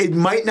gonna. It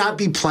might not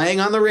be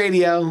playing on the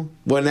radio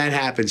when that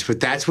happens,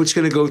 but that's what's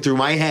gonna go through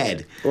my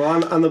head.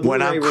 Well, on the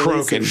when I'm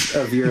croaking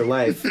of your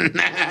life.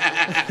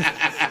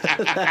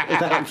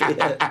 That'll be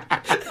it.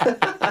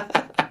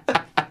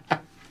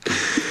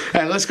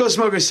 All right, let's go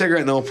smoke a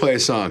cigarette and then we'll play a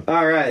song.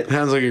 All right.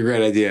 Sounds like a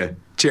great idea.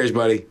 Cheers,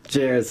 buddy.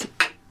 Cheers.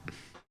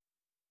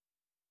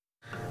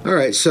 All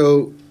right,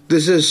 so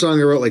this is a song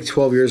I wrote like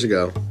 12 years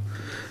ago.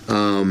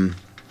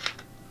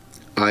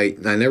 I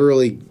never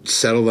really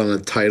settled on a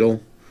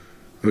title.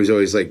 It was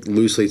always like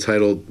loosely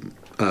titled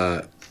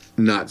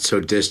Not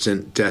So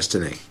Distant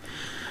Destiny.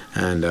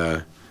 And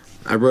I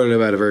wrote it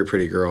about a very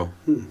pretty girl.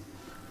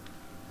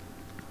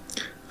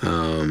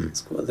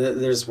 It's cool.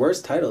 There's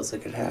worse titles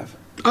it could have.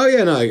 Oh,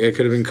 yeah, no, it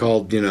could have been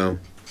called,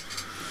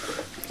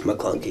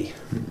 McClunky.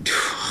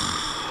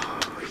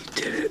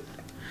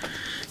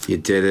 You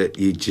did it.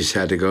 You just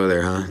had to go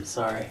there, huh?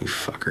 Sorry. You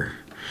fucker.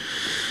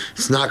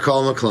 It's not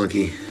Call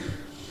McClunky.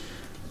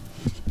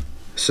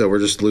 So we're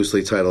just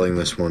loosely titling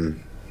this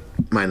one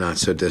My Not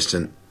So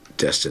Distant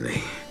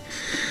Destiny.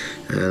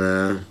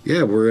 And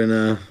yeah, we're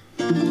in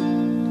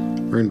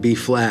B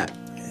flat.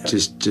 Yeah.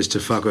 Just to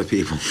fuck with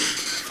people.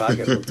 Fuck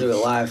it, we'll do it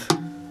live.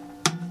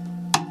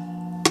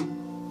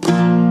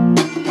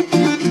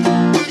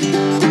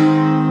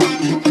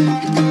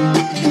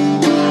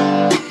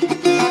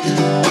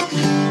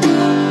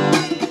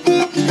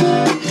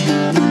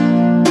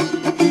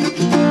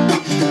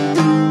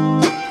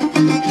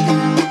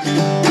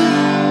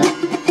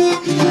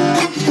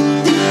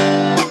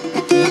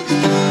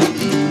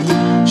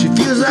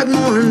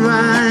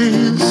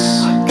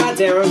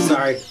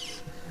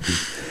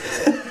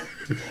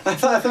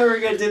 I thought we were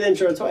going to do the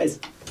intro twice.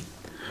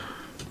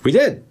 We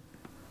did.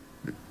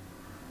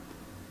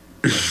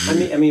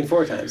 I mean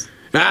 4 times.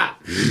 Ah!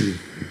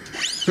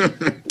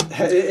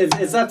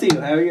 It's up to you,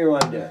 however you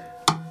want to do it.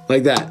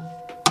 Like that.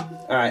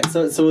 All right,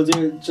 so we'll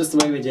do it just the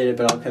way we did it,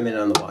 but I'll come in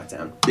on the walk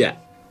down. Yeah.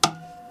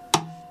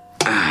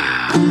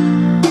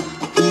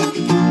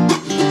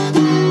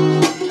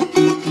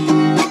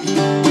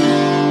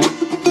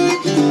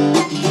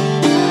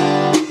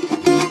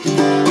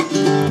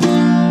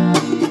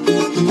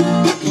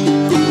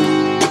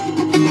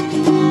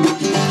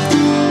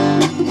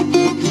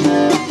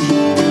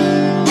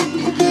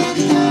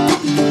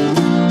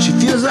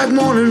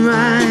 Morning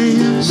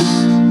rise,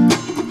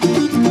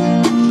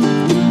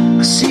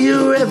 I see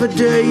her every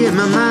day in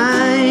my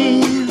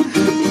mind.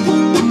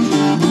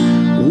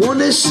 One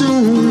day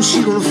soon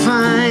she gonna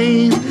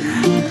find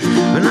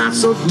a not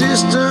so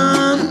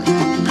distant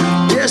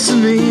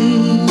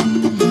destiny.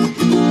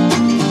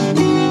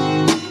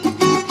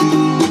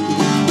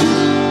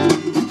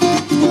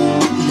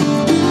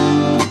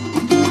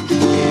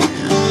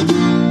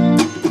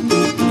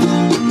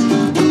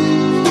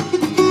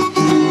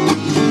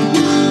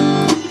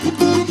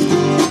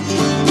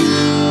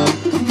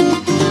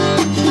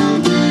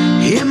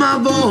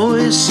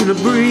 In the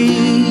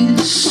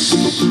breeze,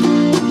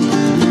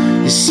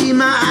 you see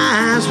my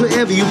eyes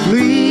wherever you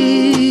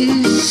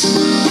please.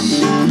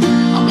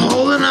 I'm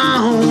holding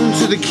on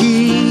to the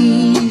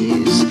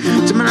keys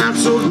to my not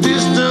so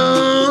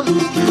distant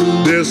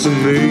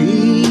destiny.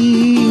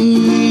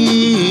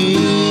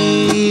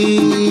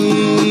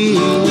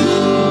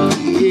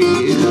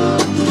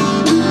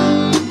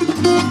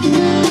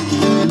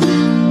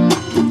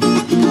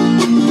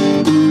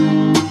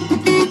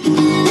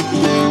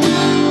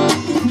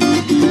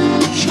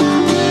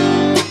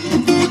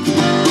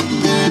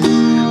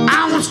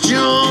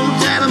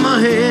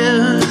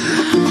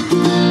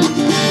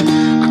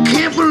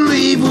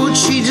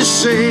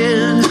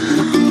 Said,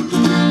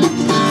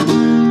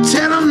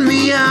 telling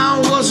me I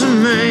was a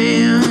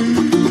man.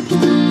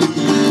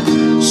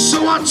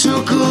 So I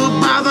took her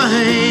by the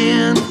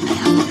hand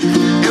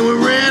and we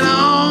ran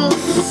off.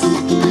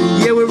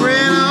 Yeah, we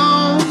ran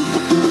off.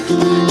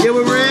 Yeah,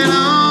 we ran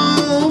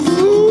off.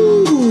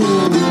 Ooh,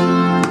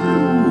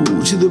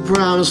 to the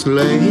promised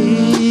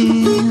land.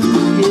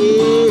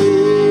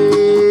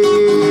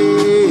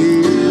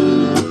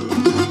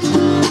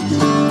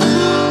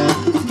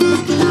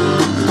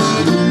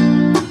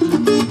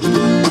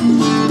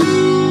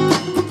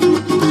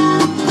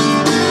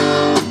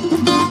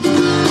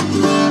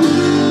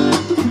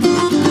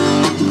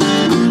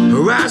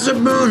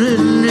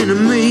 Burning into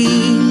me,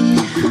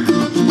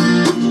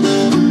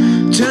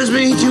 turns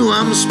me to who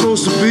I'm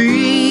supposed to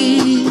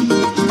be.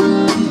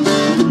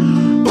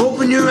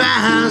 Open your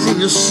eyes and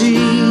you'll see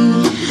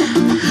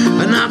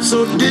a not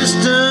so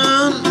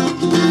distant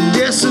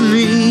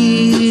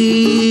destiny.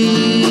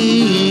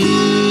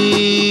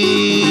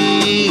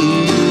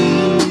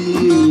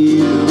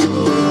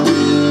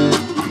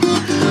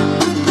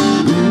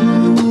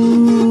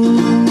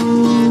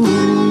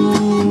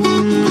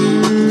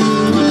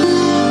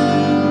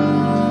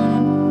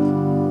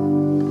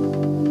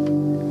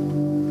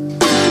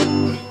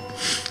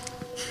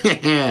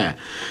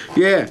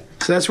 Yeah,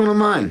 so that's one of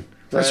mine.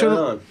 That's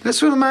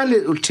one of my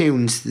little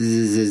tunes.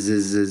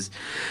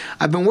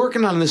 I've been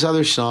working on this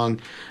other song.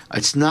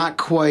 It's not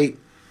quite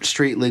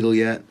street legal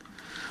yet,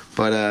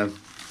 but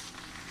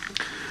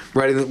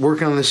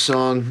working on this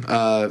song.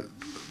 One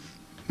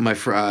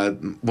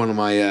of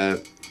my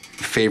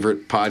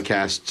favorite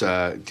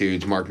podcast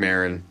dudes, Mark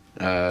Maron.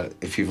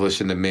 If you've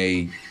listened to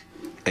me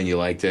and you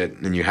liked it,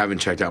 and you haven't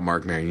checked out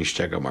Mark Maron, you should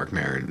check out Mark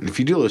Maron. And if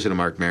you do listen to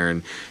Mark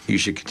Maron, you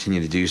should continue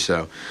to do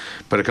so.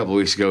 But a couple of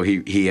weeks ago,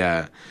 he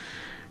had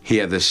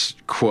this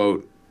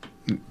quote.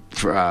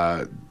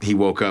 He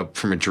woke up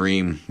from a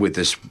dream with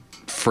this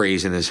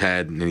phrase in his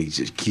head, and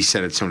he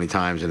said it so many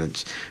times, and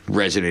it's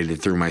resonated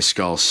through my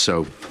skull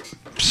so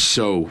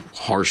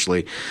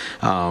harshly.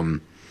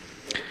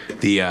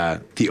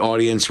 The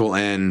audience will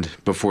end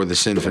before the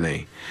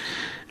symphony,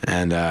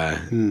 and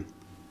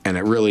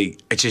it really,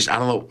 it's just, I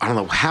don't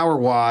know how or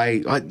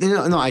why. I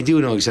do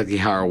know exactly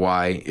how or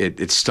why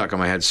it's stuck on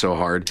my head so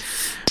hard.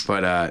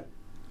 But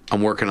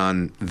I'm working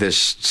on this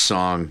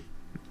song,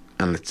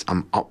 and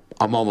I'm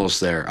I'm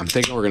almost there. I'm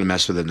thinking we're gonna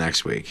mess with it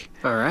next week,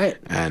 All right.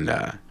 and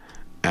I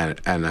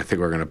think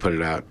we're gonna put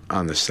it out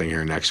on this thing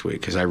here next week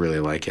because I really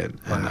like it,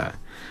 and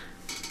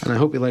I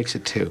hope he likes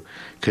it too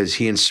because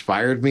he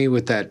inspired me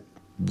with that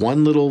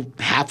one little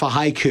half a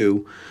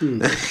haiku.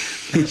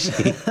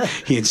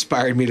 He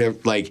inspired me to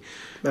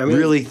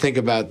really think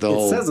about the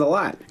whole. It says a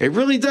lot. It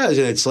really does,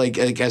 and it's like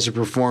as a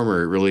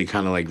performer, it really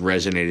kind of like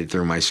resonated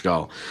through my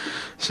skull.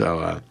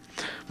 So,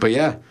 but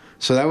yeah,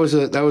 so that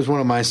was one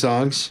of my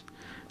songs,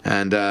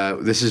 and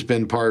this has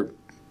been part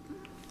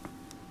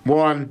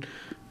one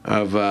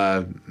of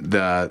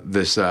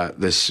this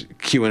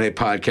Q&A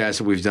podcast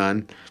that we've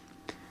done.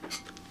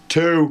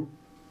 2,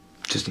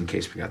 just in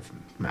case we got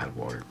mad at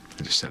water.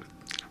 I just said it.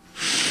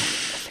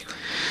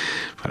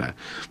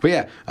 But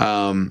yeah,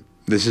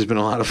 this has been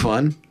a lot of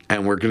fun,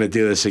 and we're gonna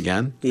do this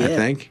again. Yeah.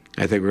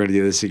 I think we're gonna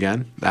do this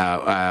again.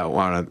 I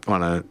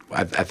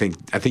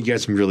think you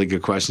had some really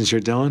good questions here,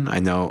 Dylan. I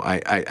know.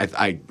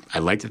 I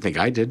like to think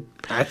I did.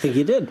 I think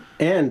you did.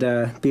 And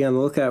be on the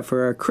lookout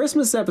for our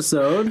Christmas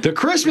episode. The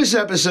Christmas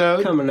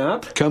episode Coming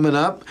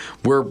up.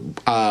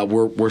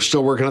 We're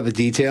still working on the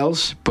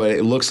details, but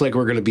it looks like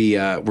we're gonna be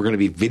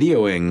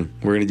videoing.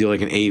 We're gonna do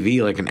like an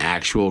AV, like an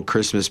actual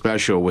Christmas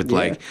special with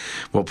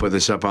we'll put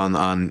this up on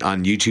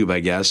YouTube, I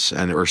guess,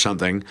 or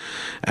something,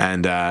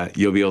 and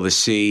you'll be able to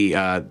see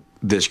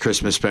this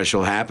Christmas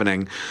special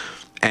happening.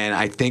 And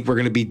I think we're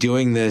going to be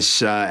doing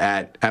this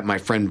at my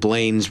friend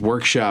Blaine's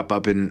workshop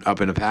up in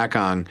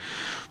Apacong.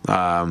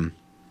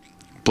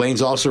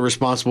 Blaine's also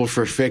responsible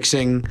for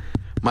fixing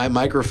my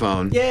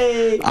microphone.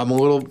 Yay!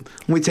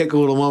 Let me take a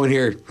little moment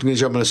here. I'm going to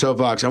jump on a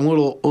soapbox. I'm a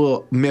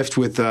little miffed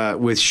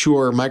with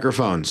Shure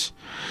microphones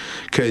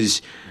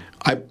because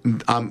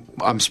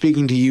I'm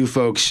speaking to you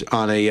folks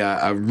on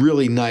a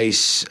really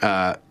nice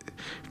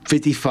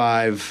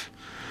 55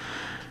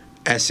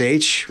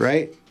 SH,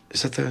 right?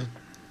 Is that the?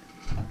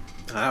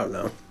 I don't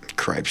know.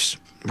 Cripes.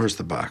 Where's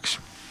the box?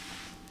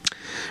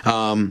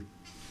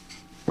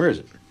 Where is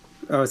it?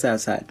 Oh, it's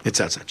outside.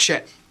 It's outside.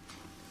 Shit.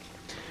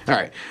 All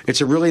right. It's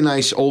a really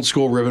nice old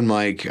school ribbon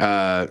mic,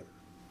 and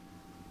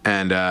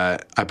I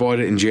bought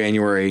it in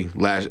January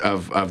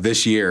of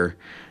this year,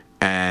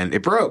 and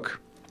it broke.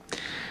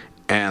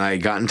 And I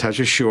got in touch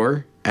with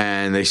Shure,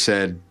 and they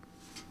said,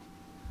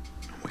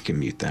 we can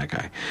mute that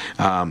guy.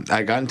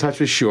 I got in touch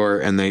with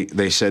Shure, and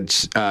they said,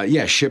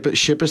 ship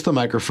us the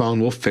microphone.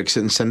 We'll fix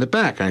it and send it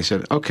back. And I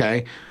said,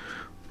 okay.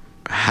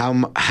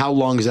 How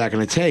long is that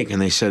going to take?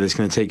 And they said it's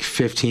going to take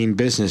 15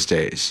 business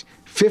days.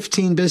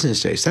 15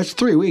 business days. That's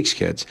 3 weeks,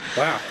 kids.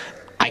 Wow.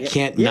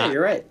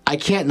 You're right. I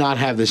can't not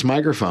have this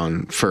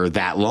microphone for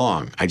that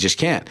long. I just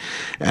can't.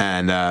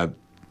 And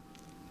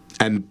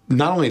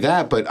not only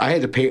that, but I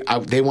had to pay.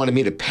 They wanted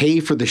me to pay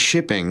for the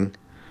shipping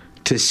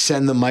to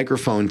send the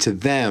microphone to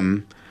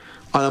them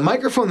on a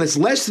microphone that's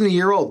less than a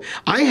year old.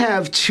 I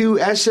have 2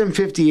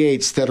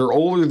 SM58s that are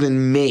older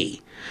than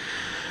me,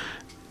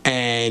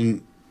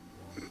 and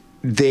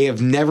they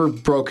have never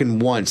broken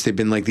once. They've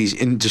been like these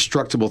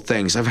indestructible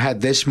things. I've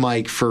had this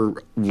mic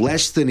for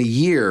less than a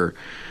year,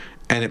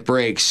 and it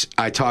breaks.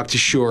 I talk to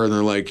Shure, and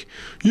they're like,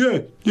 yeah,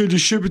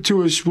 just ship it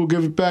to us. We'll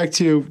give it back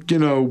to you,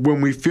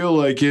 when we feel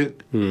like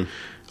it.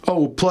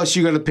 Oh, plus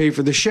you got to pay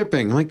for the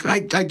shipping. I'm like,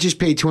 I just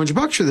paid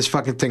 $200 for this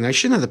fucking thing. I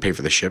shouldn't have to pay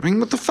for the shipping.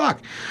 What the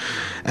fuck?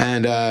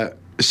 And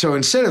so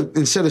instead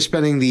of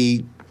spending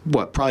the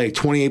probably like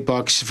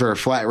 $28 for a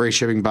flat rate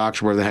shipping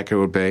box, or whatever the heck it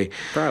would be,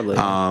 probably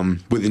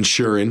with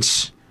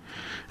insurance.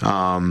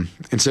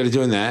 Instead of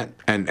doing that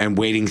and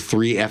waiting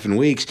 3 effing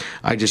weeks,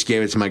 I just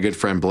gave it to my good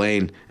friend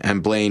Blaine,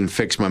 and Blaine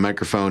fixed my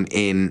microphone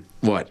in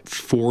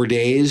 4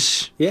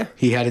 days. Yeah,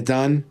 he had it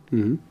done.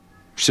 Mm-hmm.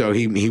 So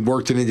he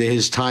worked it into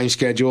his time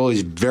schedule,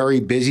 his very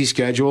busy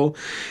schedule,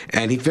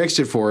 and he fixed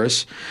it for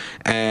us.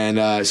 And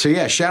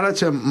shout out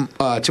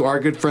to our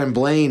good friend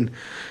Blaine.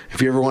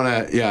 If you ever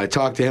want to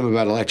talk to him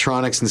about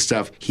electronics and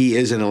stuff, he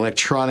is an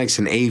electronics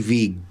and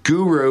AV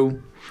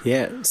guru.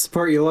 Yeah,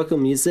 support your local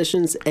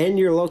musicians and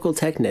your local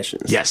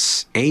technicians.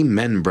 Yes,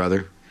 amen,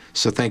 brother.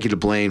 So thank you to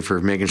Blaine for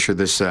making sure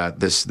this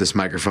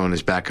microphone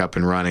is back up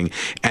and running,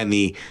 and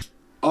the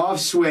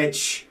off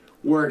switch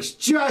works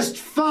just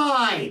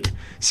fine.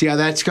 See how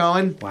that's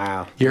going?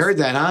 Wow. You heard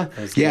that, huh?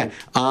 Yeah. Good.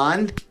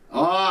 On,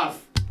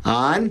 off,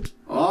 on,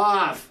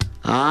 off,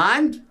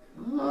 on,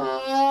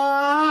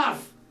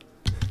 off.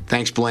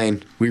 Thanks,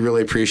 Blaine. We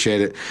really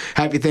appreciate it.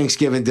 Happy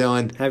Thanksgiving,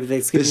 Dylan. Happy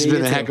Thanksgiving. This has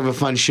been a heck of a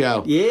fun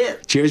show. Yeah.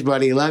 Cheers,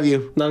 buddy. Love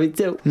you. Love you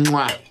too.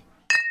 Mwah.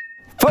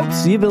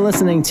 Folks, you've been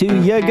listening to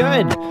Ya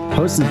Good,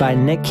 hosted by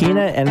Nick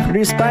Keena and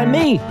produced by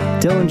me,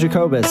 Dylan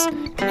Jacobus.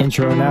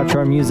 Intro and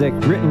outro music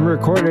written,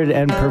 recorded,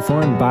 and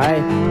performed by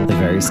the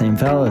very same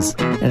fellas.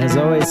 And as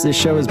always, this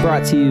show is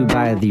brought to you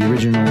by The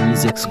Original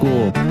Music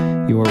School,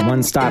 your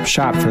one-stop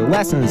shop for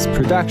lessons,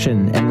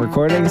 production, and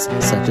recordings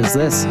such as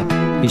this.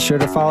 Be sure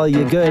to follow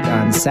Ya Good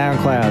on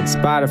SoundCloud,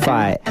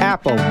 Spotify,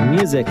 Apple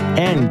Music,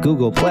 and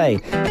Google Play.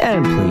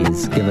 And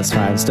please give us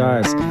 5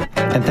 stars.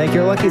 And thank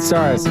your lucky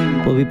stars.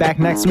 We'll be back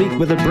next week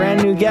with a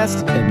brand new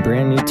guest and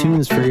brand new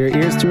tunes for your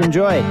ears to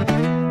enjoy.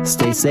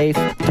 Stay safe,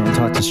 don't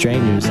talk to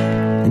strangers,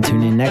 and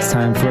tune in next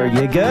time for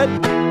You Good?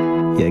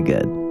 You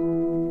Good.